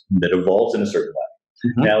structures that evolves in a certain way.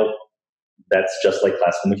 Mm-hmm. Now, that's just like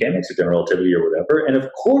classical mechanics or general relativity or whatever. And of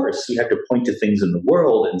course, you have to point to things in the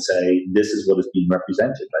world and say, this is what is being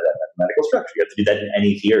represented by that mathematical structure. You have to do that in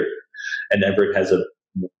any theory. And Everett has a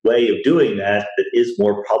way of doing that that is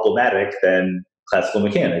more problematic than classical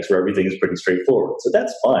mechanics, where everything is pretty straightforward. So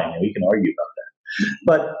that's fine, and we can argue about that.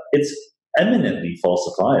 But it's eminently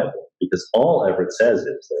falsifiable, because all Everett says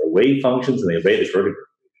is there are wave functions and they obey the Schrodinger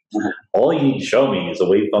equation. All you need to show me is a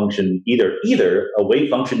wave function, either a wave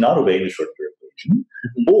function not obeying the Schrodinger equation,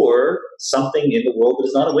 or something in the world that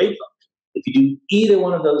is not a wave function. If you do either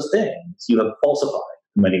one of those things, you have falsified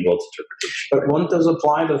many worlds interpretation. But won't those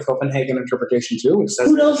apply to the Copenhagen interpretation too? Which says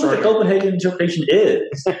who knows what the Copenhagen interpretation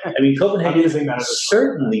is? I mean, Copenhagen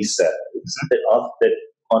certainly says that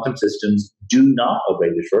quantum systems do not obey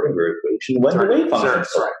the Schrodinger equation when the wave function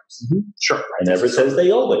is right. Mm-hmm. Sure. Right. And Everett says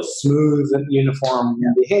they always. Smooth and uniform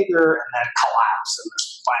behavior, and then collapse, and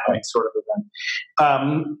there's finally sort of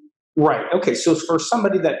event. Right. Okay. So for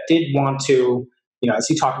somebody that did want to, as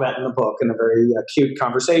you talk about in the book, in a very cute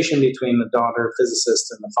conversation between the daughter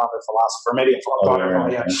physicist and the father philosopher, maybe a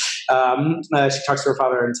daughter, she talks to her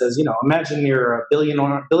father and says, imagine you're a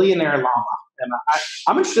billionaire llama. And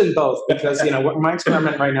I'm interested in both because, my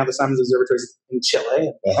experiment right now, the Simons Observatory is in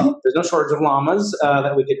Chile. There's no shortage of llamas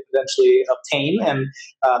that we could eventually obtain, and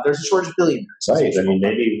there's a shortage of billionaires. Right. I mean,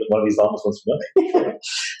 maybe one of these llamas wants to win.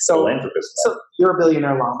 So you're a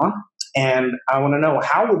billionaire llama, and I want to know,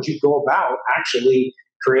 how would you go about actually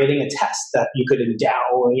creating a test that you could endow,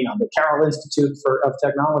 the Carroll Institute of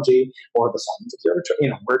Technology or the Simons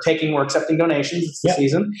Observatory? We're accepting donations. It's the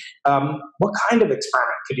season. What kind of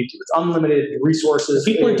experiment could you do? It's unlimited resources.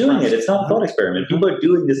 People are doing it. It's not a thought experiment. People are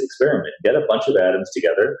doing this experiment. Get a bunch of atoms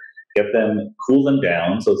together, cool them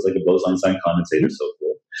down, so it's like a Bose-Einstein condensate or so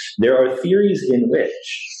forth. There are theories in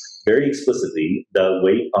which, very explicitly, the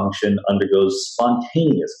wave function undergoes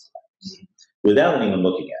spontaneous collapse without anyone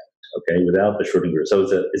looking at it. Okay, without the Schrodinger. So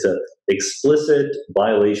it's a explicit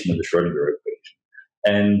violation of the Schrodinger equation.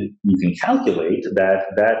 And you can calculate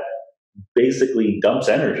that basically dumps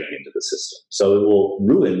energy into the system. So it will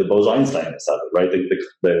ruin the Bose-Einstein-ness of it, right?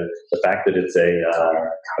 The fact that it's a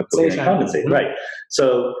condensate, right?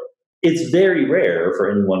 So it's very rare for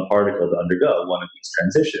any one particle to undergo one of these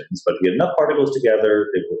transitions, but if you get enough particles together,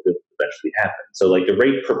 it will eventually happen. So like the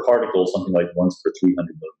rate per particle is something like once per 300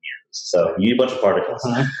 million years. So you need a bunch of particles. So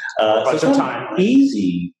it's not an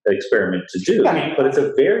easy experiment to do, but it's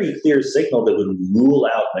a very clear signal that would rule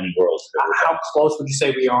out many worlds. How close would you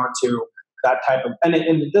say we are to that type of, and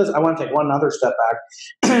it does, I want to take one other step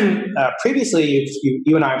back. Previously,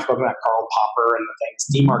 you and I have spoken about Karl Popper and the things,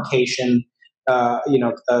 demarcation,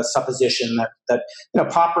 supposition that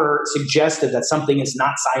Popper suggested that something is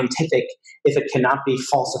not scientific if it cannot be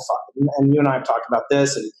falsified. And you and I have talked about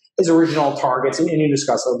this and his original targets, and you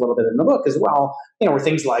discuss a little bit in the book as well, were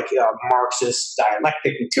things like Marxist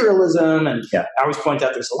dialectic materialism. And I always point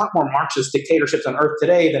out there's a lot more Marxist dictatorships on Earth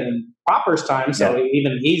today than in Popper's time, so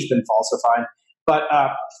even he's been falsified. But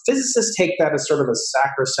physicists take that as sort of a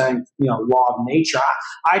sacrosanct, law of nature.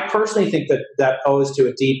 I personally think that owes to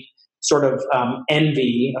a deep sort of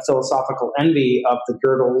envy, a philosophical envy of the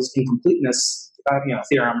Gödel's incompleteness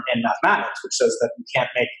theorem in mathematics, which says that you can't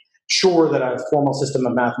make sure that a formal system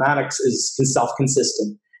of mathematics is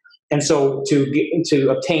self-consistent. And so to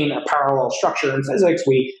obtain a parallel structure in physics,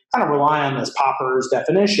 we kind of rely on this Popper's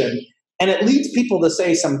definition, and it leads people to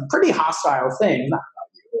say some pretty hostile things, not about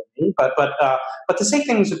you and me, but to say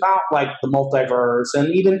things about like the multiverse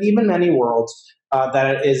and even many worlds,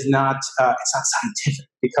 that it is not, it's not scientific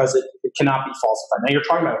because it cannot be falsified. Now you're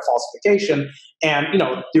talking about a falsification, and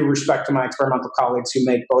due respect to my experimental colleagues who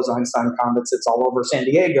make Bose-Einstein condensates all over San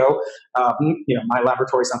Diego, my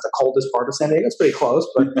laboratory is not the coldest part of San Diego. It's pretty close,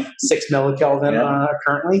 but 6 millikelvin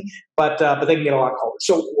currently. But they can get a lot colder.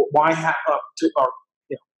 So why have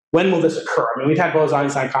when will this occur? I mean, we've had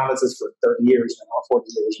Bose-Einstein condensates for 30 years now, 40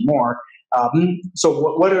 years or more. So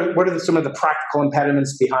what are some of the practical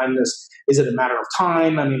impediments behind this? Is it a matter of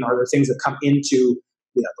time? I mean, are there things that come into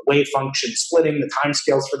the wave function splitting, the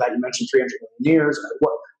timescales for that? You mentioned 300 million years.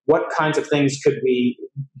 What kinds of things could we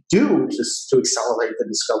do to accelerate the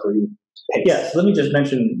discovery? pace. Yes, let me just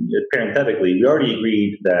mention parenthetically, we already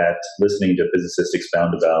agreed that listening to physicists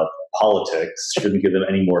expound about politics shouldn't give them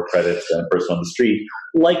any more credit than a person on the street.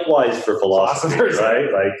 Likewise for philosophy, right?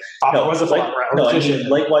 Like,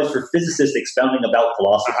 likewise for physicists expounding about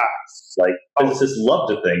philosophy. Like, physicists love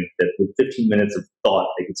to think that with 15 minutes of thought,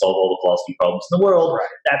 they can solve all the philosophy problems in the world. Right.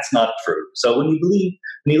 That's not true. So when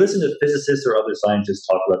you listen to physicists or other scientists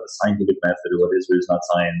talk about the scientific method or what is or is not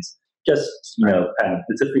science, just, kind of,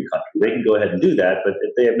 it's a free country. They can go ahead and do that, but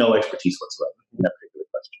if they have no expertise whatsoever in that particular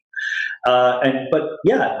question.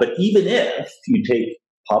 But even if you take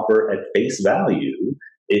Popper at face value,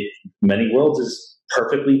 many worlds is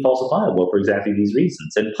perfectly falsifiable for exactly these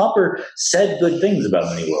reasons. And Popper said good things about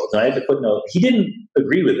many worlds. And I have to footnote, he didn't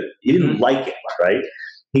agree with it. He didn't like it, right?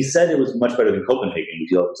 He said it was much better than Copenhagen,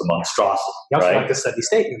 which was a monstrosity. He also right? liked the steady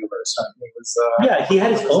state universe. Right? He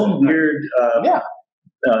had his own weird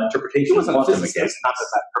interpretation of quantum mechanics. Not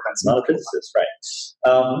that prevents not a physicist, right?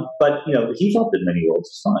 But he thought that many worlds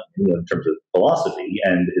was fine, in terms of philosophy,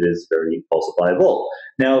 and it is very falsifiable.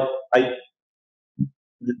 Now,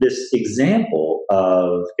 this example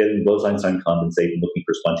of getting Bose-Einstein condensate and looking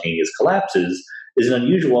for spontaneous collapses is an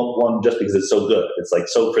unusual one just because it's so good. It's like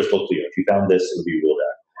so crystal clear. If you found this, it would be ruled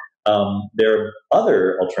out. There are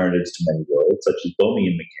other alternatives to many worlds, such as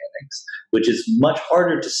Bohmian mechanics, which is much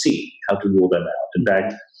harder to see how to rule them out. In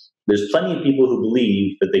fact, there's plenty of people who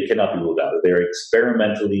believe that they cannot be ruled out, that they're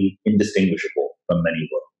experimentally indistinguishable from many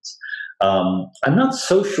worlds. I'm not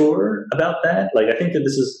so sure about that. Like, I think that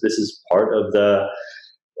this is part of the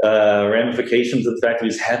ramifications of the fact that we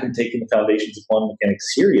just haven't taken the foundations of quantum mechanics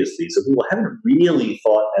seriously. So people haven't really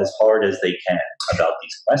thought as hard as they can about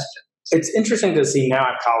these questions. It's interesting to see now I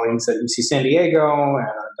have colleagues at UC San Diego and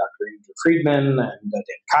Dr. Andrew Friedman and Dan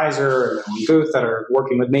Kaiser and Owen Booth that are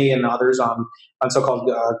working with me and others on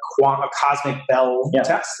so-called cosmic bell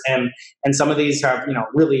tests. And some of these have,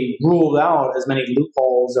 really ruled out as many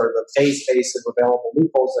loopholes or the phase space of available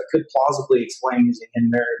loopholes that could plausibly explain using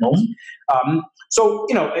hidden variables. So,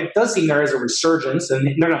 it does seem there is a resurgence, and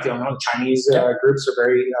they're not the only one. The Chinese groups are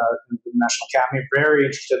very, the National Academy, very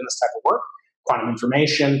interested in this type of work, quantum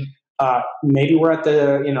information. Maybe we're at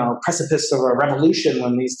the precipice of a revolution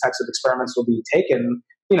when these types of experiments will be taken,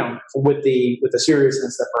 with the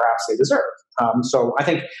seriousness that perhaps they deserve. So I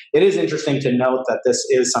think it is interesting to note that this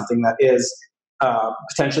is something that is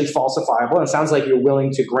potentially falsifiable. And it sounds like you're willing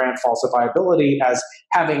to grant falsifiability as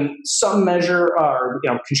having some measure or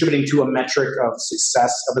contributing to a metric of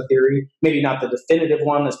success of a theory. Maybe not the definitive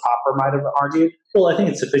one, as Popper might have argued. Well, I think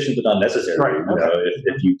it's sufficient but not necessary. Right. Okay.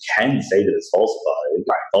 If you can say that it's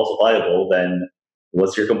falsifiable, then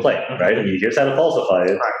what's your complaint, right? I mean, here's how to falsify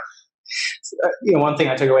it. Right. One thing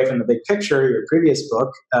I took away from the big picture, your previous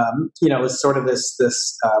book, is sort of this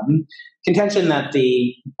contention that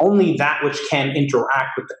only that which can interact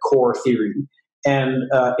with the core theory and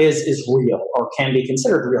is real or can be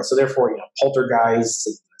considered real. So therefore, poltergeists,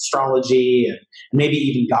 and astrology, and maybe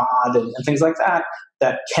even God and things like that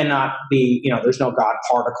cannot be, there's no God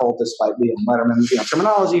particle, despite Liam Letterman's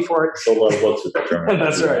terminology for it. So a lot of books with that terminology.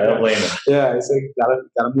 That's right. I don't blame him. Yeah, he's like,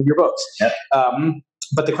 gotta move your books. Yep.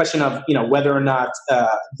 But the question of whether or not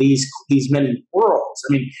these many worlds,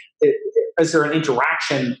 I mean, is there an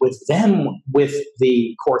interaction with them with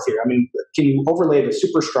the core theory? I mean, can you overlay the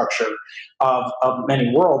superstructure of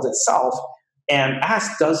many worlds itself and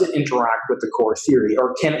ask, does it interact with the core theory,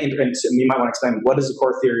 or can it? And so you might want to explain what is the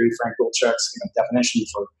core theory, Frank Wilczek's definition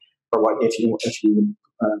for what if you would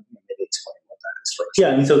maybe explain.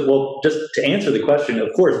 Yeah, just to answer the question,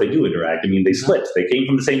 of course they do interact. I mean, they split. They came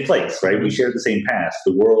from the same place, right? We share the same past.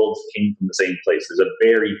 The worlds came from the same place. There's a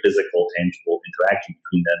very physical, tangible interaction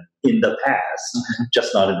between them in the past,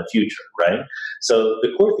 just not in the future, right? So the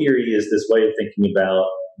core theory is this way of thinking about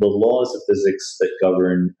the laws of physics that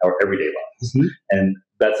govern our everyday lives. And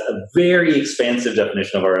that's a very expansive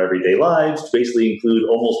definition of our everyday lives, to basically include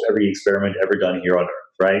almost every experiment ever done here on Earth,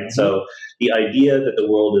 right? So the idea that the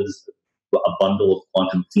world is a bundle of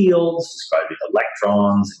quantum fields describing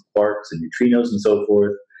electrons and quarks and neutrinos and so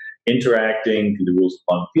forth, interacting through the rules of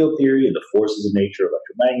quantum field theory and the forces of nature,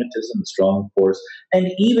 electromagnetism, the strong force, and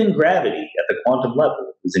even gravity at the quantum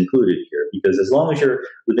level is included here, because as long as you're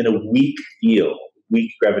within a weak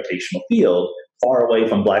gravitational field, far away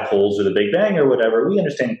from black holes or the Big Bang or whatever, we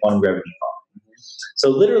understand quantum gravity fine. So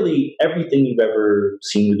literally everything you've ever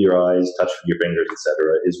seen with your eyes, touched with your fingers,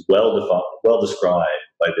 etc., is well described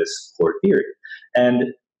by this core theory. And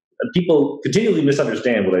people continually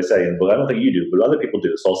misunderstand what I say in the book. I don't think you do, but other people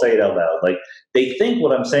do. So I'll say it out loud. Like, they think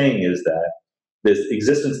what I'm saying is that this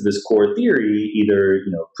existence of this core theory either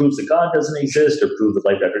proves that God doesn't exist, or proves that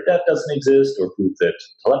life after death doesn't exist, or proves that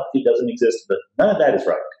telepathy doesn't exist. But none of that is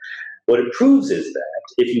right. What it proves is that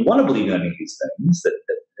if you want to believe in any of these things that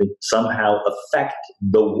somehow affect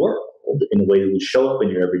the world in a way that would show up in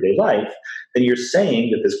your everyday life, then you're saying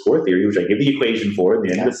that this core theory, which I give the equation for in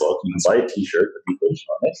the end of the book, you can buy a T-shirt with the equation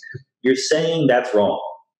on it, you're saying that's wrong.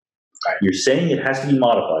 Right. You're saying it has to be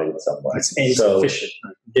modified in some way. It's insufficient.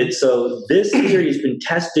 So this theory has been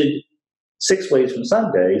tested 6 ways from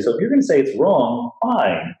Sunday. So if you're going to say it's wrong,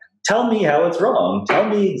 fine. Tell me how it's wrong. Tell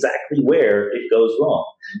me exactly where it goes wrong.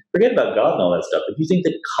 Forget about God and all that stuff. If you think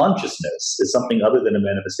that consciousness is something other than a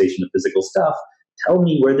manifestation of physical stuff, tell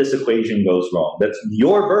me where this equation goes wrong. That's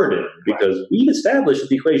your burden, because we've established that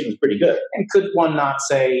the equation is pretty good. And could one not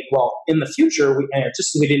say, well, in the future,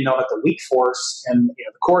 just as we didn't know that the weak force and the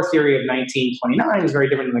core theory of 1929 is very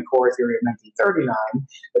different than the core theory of 1939,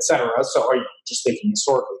 et cetera. So are you just thinking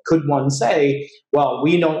historically? Could one say, well,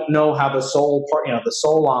 we don't know how the soul part, the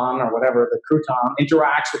solon or whatever, the crouton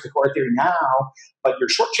interacts with the core theory now, but you're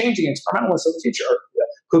shortchanging experimentalists of the future.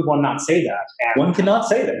 Could one not say that? And one cannot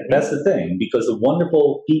say that. That's the thing, because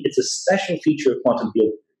it's a special feature of quantum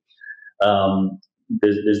field.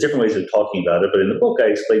 There's different ways of talking about it, but in the book I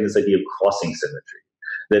explain this idea of crossing symmetry.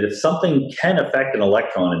 That if something can affect an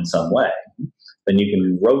electron in some way, then you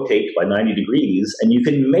can rotate by 90 degrees, and you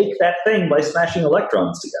can make that thing by smashing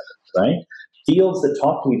electrons together, right? Fields that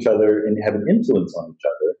talk to each other and have an influence on each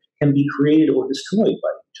other can be created or destroyed by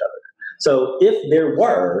each other. So if there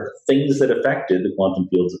were things that affected the quantum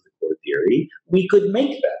fields of the core theory, we could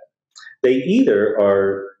make them. They either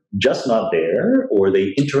are just not there, or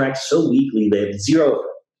they interact so weakly they have zero effect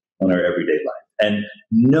on our everyday life. And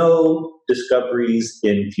no discoveries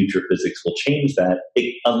in future physics will change that,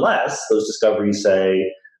 unless those discoveries say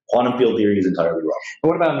quantum field theory is entirely wrong. And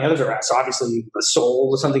what about on the other direction? So obviously the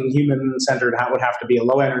soul is something human-centered, would have to be a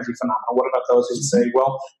low-energy phenomenon. What about those who say,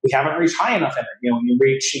 well, we haven't reached high enough energy? When you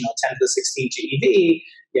reach 10 to the 16 GeV,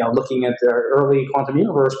 looking at the early quantum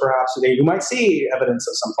universe, perhaps today you might see evidence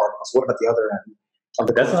of some particles. What about the other end?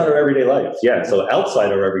 That's not our everyday life. Yeah, so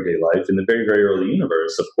outside our everyday life, in the very, very early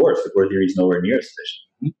universe, of course, the core theory is nowhere near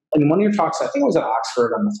sufficient. In one of your talks, I think it was at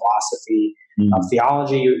Oxford on the philosophy of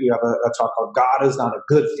theology, you have a talk called God is Not a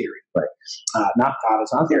Good Theory. Right. Not God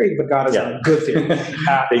is not a theory, but God is not a good theory.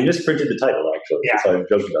 They misprinted the title, actually. Yeah. So I'm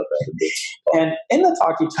joking about that. And in the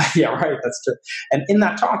talk, that's true. And in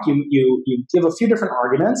that talk, you give a few different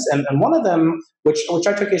arguments, and one of them, which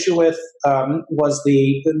I took issue with, was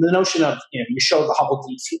the notion of, you show the Hubble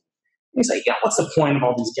deep field. And you say, what's the point of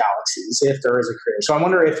all these galaxies if there is a creator? So I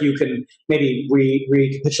wonder if you can maybe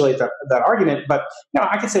recapitulate that argument. But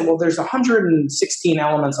I could say, well, there's 116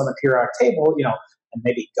 elements on the periodic table, and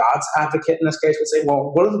maybe God's advocate in this case would say,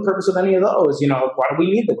 well, what is the purpose of any of those? Why do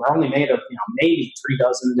we need them? We're only made of, maybe 3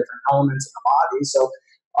 dozen different elements in the body. So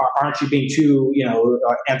aren't you being too,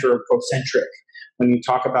 anthropocentric when you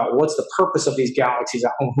talk about what's the purpose of these galaxies?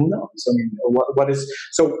 Who knows? I mean, what is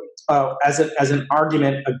so? As an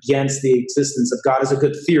argument against the existence of God as a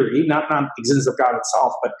good theory, not existence of God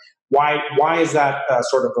itself, but why is that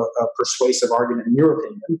sort of a persuasive argument in your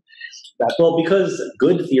opinion? Well, because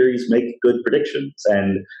good theories make good predictions,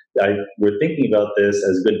 and we're thinking about this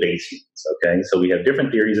as good Bayesians. Okay, so we have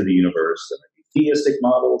different theories of the universe. There might be theistic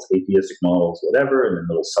models, atheistic models, whatever, and then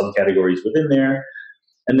little subcategories within there.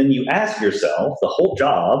 And then you ask yourself, the whole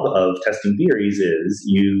job of testing theories is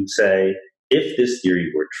you say, if this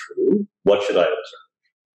theory were true, what should I observe?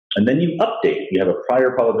 And then you update. You have a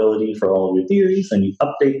prior probability for all of your theories, and you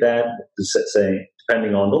update that to say,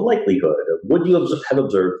 depending on the likelihood of would you have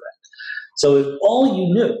observed that. So if all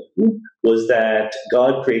you knew was that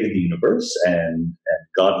God created the universe and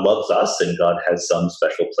God loves us and God has some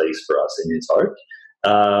special place for us in his heart,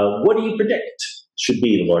 what do you predict should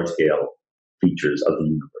be the large-scale features of the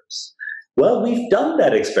universe? Well, we've done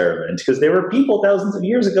that experiment because there were people thousands of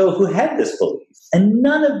years ago who had this belief, and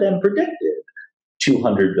none of them predicted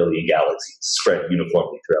 200 billion galaxies spread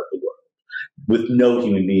uniformly throughout the world with no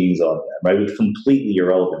human beings on them, right? It was completely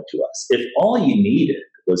irrelevant to us. If all you needed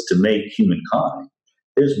was to make humankind,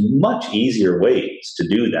 there's much easier ways to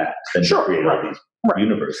do that than to create all these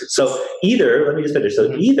universes. So let me just finish.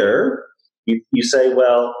 So either you say,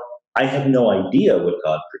 well, I have no idea what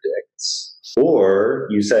God predicts, or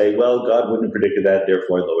you say, well, God wouldn't have predicted that,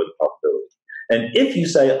 therefore I lower the probability. And if you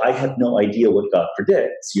say, I have no idea what God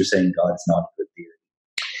predicts, you're saying God's not a good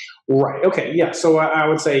theory. Right. Okay. Yeah. So I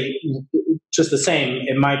would say just the same.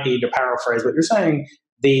 It might be, to paraphrase what you're saying,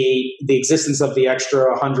 the existence of the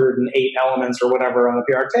extra 108 elements or whatever on the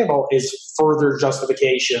periodic table is further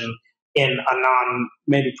justification in a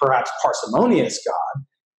maybe perhaps parsimonious God.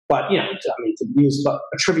 But, to use a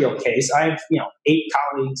trivial case, I have, 8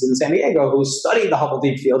 colleagues in San Diego who study the Hubble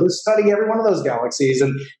Deep Field, who study every one of those galaxies.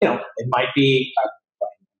 And, it might be,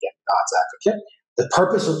 again, God's advocate. The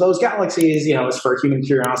purpose of those galaxies, is for human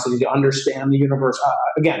curiosity to understand the universe.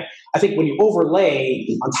 Again, I think when you overlay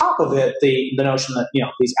on top of it the notion that,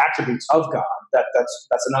 these attributes of God,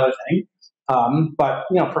 that's another thing. But,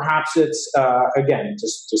 perhaps it's, again,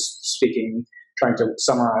 just speaking, trying to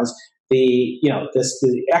summarize, the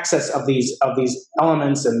excess of these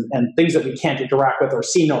elements and things that we can't interact with or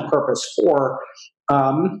see no purpose for,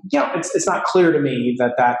 it's not clear to me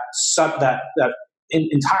that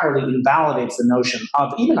entirely invalidates the notion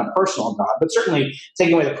of even a personal God, but certainly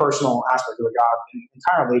taking away the personal aspect of a God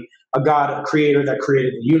entirely, a God, a creator that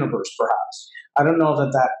created the universe, perhaps. I don't know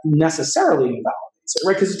that necessarily invalidates it,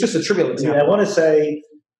 right? Because it's just a trivial example. Yeah, I want to say,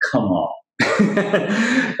 come on.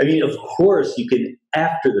 I mean, of course, you can,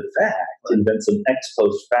 after the fact, invent some ex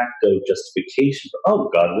post facto justification for,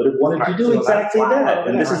 God would have wanted to do exactly that.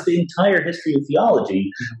 And this is the entire history of theology,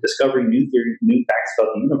 discovering new facts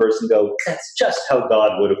about the universe and go, that's just how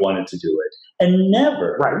God would have wanted to do it. And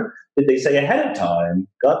never did they say ahead of time,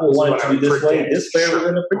 God will want it to be this way, we're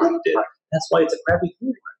going to predict it. That's why it's a crappy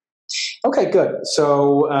theory. Okay, good.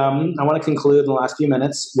 So I want to conclude in the last few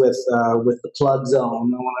minutes with the plug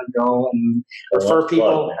zone. I want to go and refer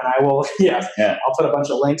people, and I will. I'll put a bunch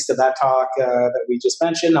of links to that talk that we just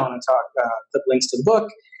mentioned. I want to put links to the book.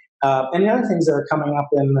 Any other things that are coming up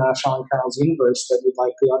in Sean Carroll's universe that you'd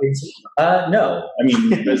like the audience to know? No. I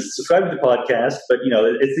mean, subscribe to the podcast, but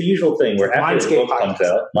it's the usual thing where after the book comes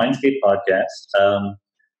out, Mindscape podcast.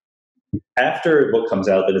 After a book comes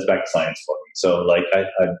out, then it's back to science for me. So,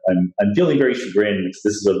 I'm feeling very chagrined because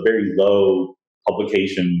this is a very low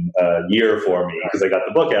publication year for me because I got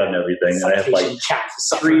the book out and everything, and I have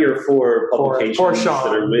 3 or 4 publications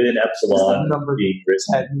that are within Epsilon being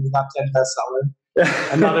written. Not 10 bestseller.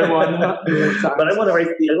 Another one. But I want to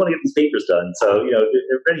get these papers done. So, if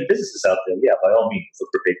there are any physicists out there, by all means, look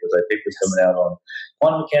for papers. I have papers coming out on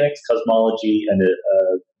quantum mechanics, cosmology, and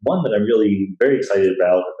one that I'm really very excited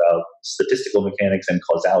about statistical mechanics and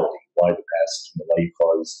causality. Why the past, why you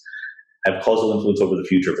have causal influence over the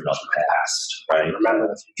future, but not the past, right?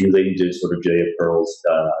 Relating to sort of J.F. Pearl's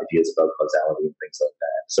ideas about causality and things like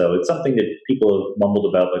that. So it's something that people have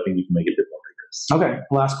mumbled about, but I think we can make it a bit more rigorous. Okay,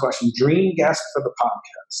 last question. Dream guest for the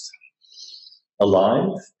podcast.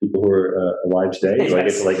 Alive? People who are alive today? Do I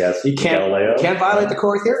get to ask Galileo? You can't violate the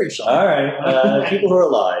core theory, Sean. All right. People who are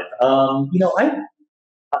alive.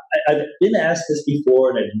 I've been asked this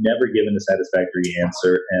before, and I've never given a satisfactory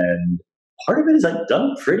answer. And part of it is I've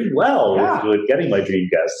done pretty well with getting my dream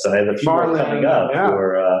guests, and I have a few more coming up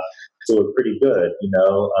who are pretty good.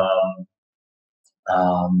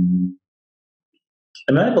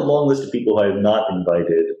 I have a long list of people who I have not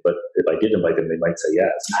invited, but if I did invite them, they might say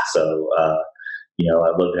yes. So,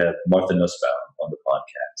 I'd love to have Martha Nussbaum on the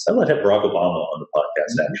podcast. I'd love to have Barack Obama on the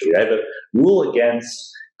podcast, actually. I have a rule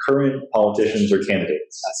against current politicians or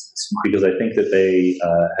candidates because I think that they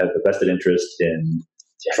have a vested interest in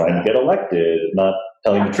trying to get elected, not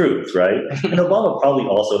telling the truth, right? And Obama probably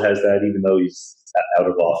also has that, even though he's out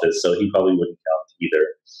of office, so he probably wouldn't count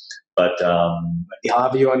either. But he'll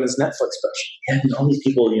have you on his Netflix special. Yeah, and all these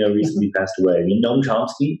people, recently passed away. I mean, Noam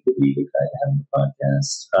Chomsky would be a good guy to have on the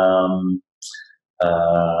podcast.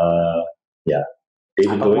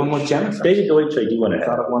 David Deutsch. One with Jennifer. David Deutsch, I do want to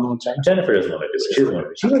have. One with Jennifer. Jennifer doesn't want to do it. She doesn't want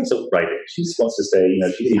to. She likes writing. She just wants to stay.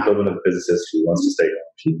 She's the equivalent of a physicist. She wants to stay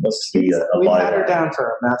home. She wants to be a we had her down for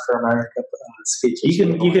a Math for America speech.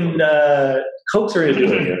 You can coax her into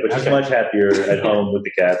doing it, but she's much happier at home with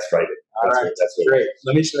the cats writing. That's great.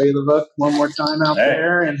 Let me show you the book one more time out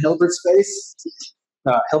there in Hilbert space.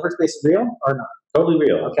 Hilbert space is real or not? Totally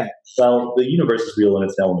real. Okay. Well, the universe is real and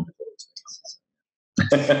it's an element of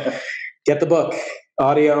Hilbert space. Get the book.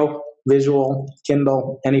 Audio, visual,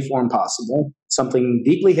 Kindle, any form possible. Something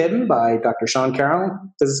Deeply Hidden by Dr. Sean Carroll,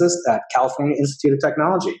 physicist at California Institute of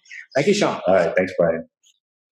Technology. Thank you, Sean. All right. Thanks, Brian.